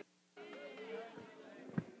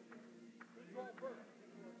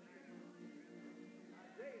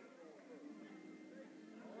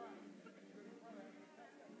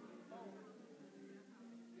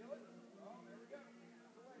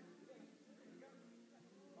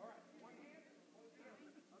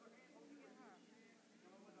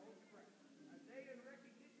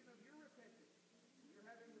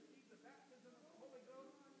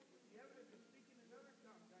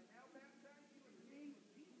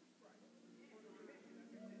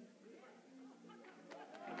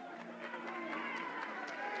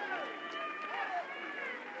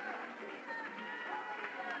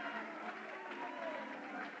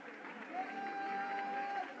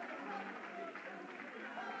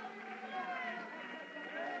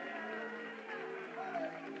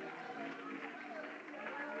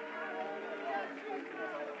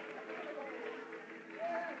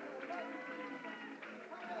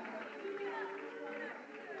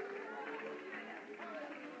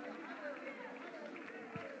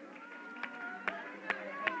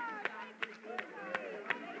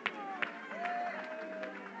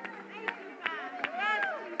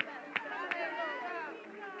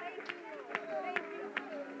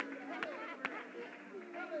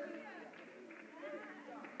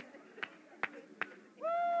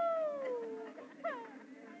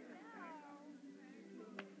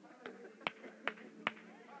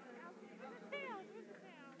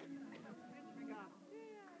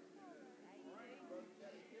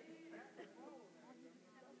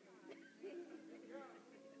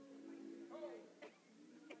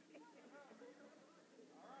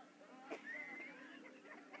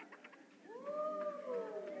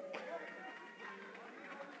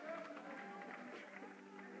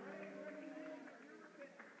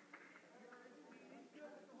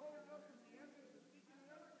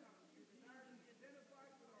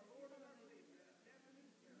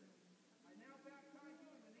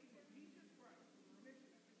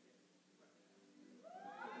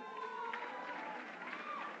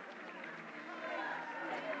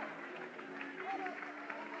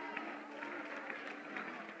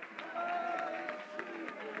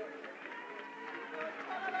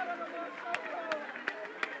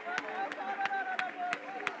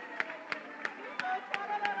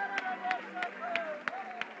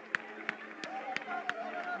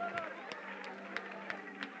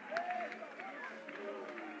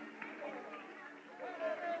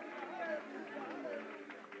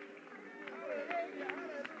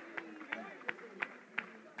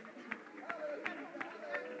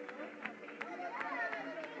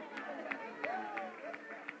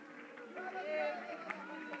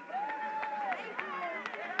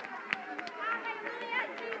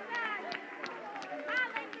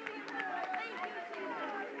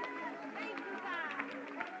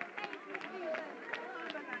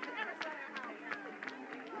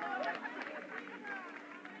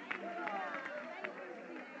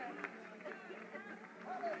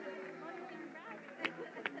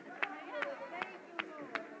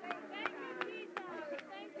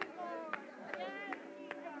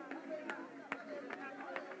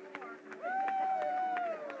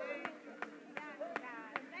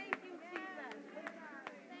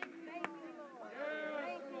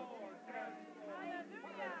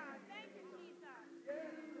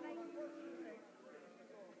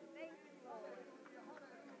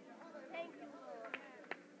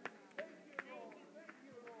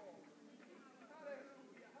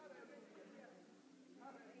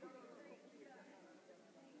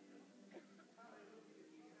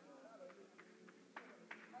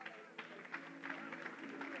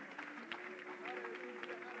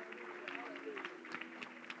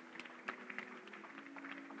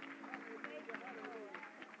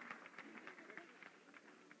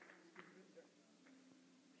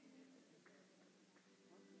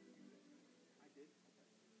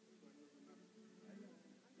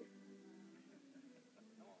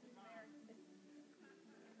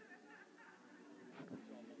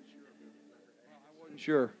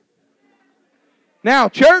 Sure. Now,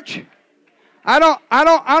 church, I don't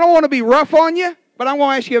want to be rough on you, but I'm going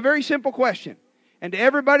to ask you a very simple question. And to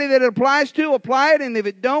everybody that it applies to, apply it, and if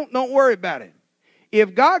it don't worry about it.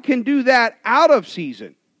 If God can do that out of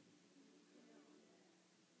season,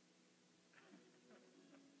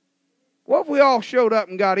 what if we all showed up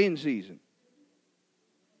and got in season?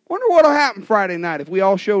 Wonder what will happen Friday night if we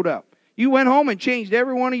all showed up. You went home and changed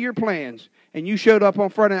every one of your plans, and you showed up on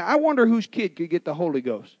Friday night. I wonder whose kid could get the Holy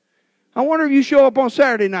Ghost. I wonder if you show up on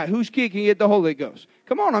Saturday night, whose kid can get the Holy Ghost.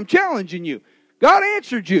 Come on, I'm challenging you. God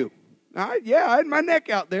answered you. I had my neck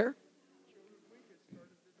out there.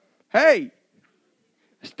 Hey,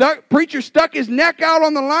 preacher stuck his neck out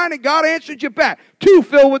on the line and God answered you back. 2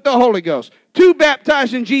 filled with the Holy Ghost. 2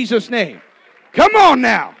 baptized in Jesus' name. Come on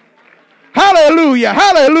now. Hallelujah,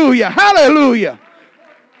 hallelujah, hallelujah.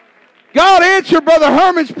 God answered Brother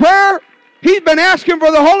Herman's prayer. He's been asking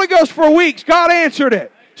for the Holy Ghost for weeks. God answered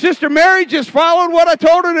it. Sister Mary just followed what I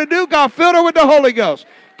told her to do. God filled her with the Holy Ghost.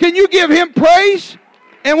 Can you give Him praise?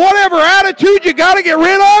 And whatever attitude you got to get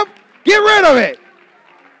rid of it.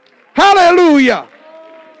 Hallelujah.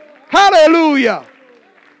 Hallelujah.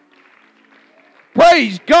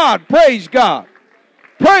 Praise God, praise God.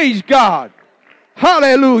 Praise God.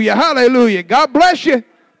 Hallelujah, hallelujah. God bless you.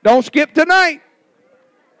 Don't skip tonight.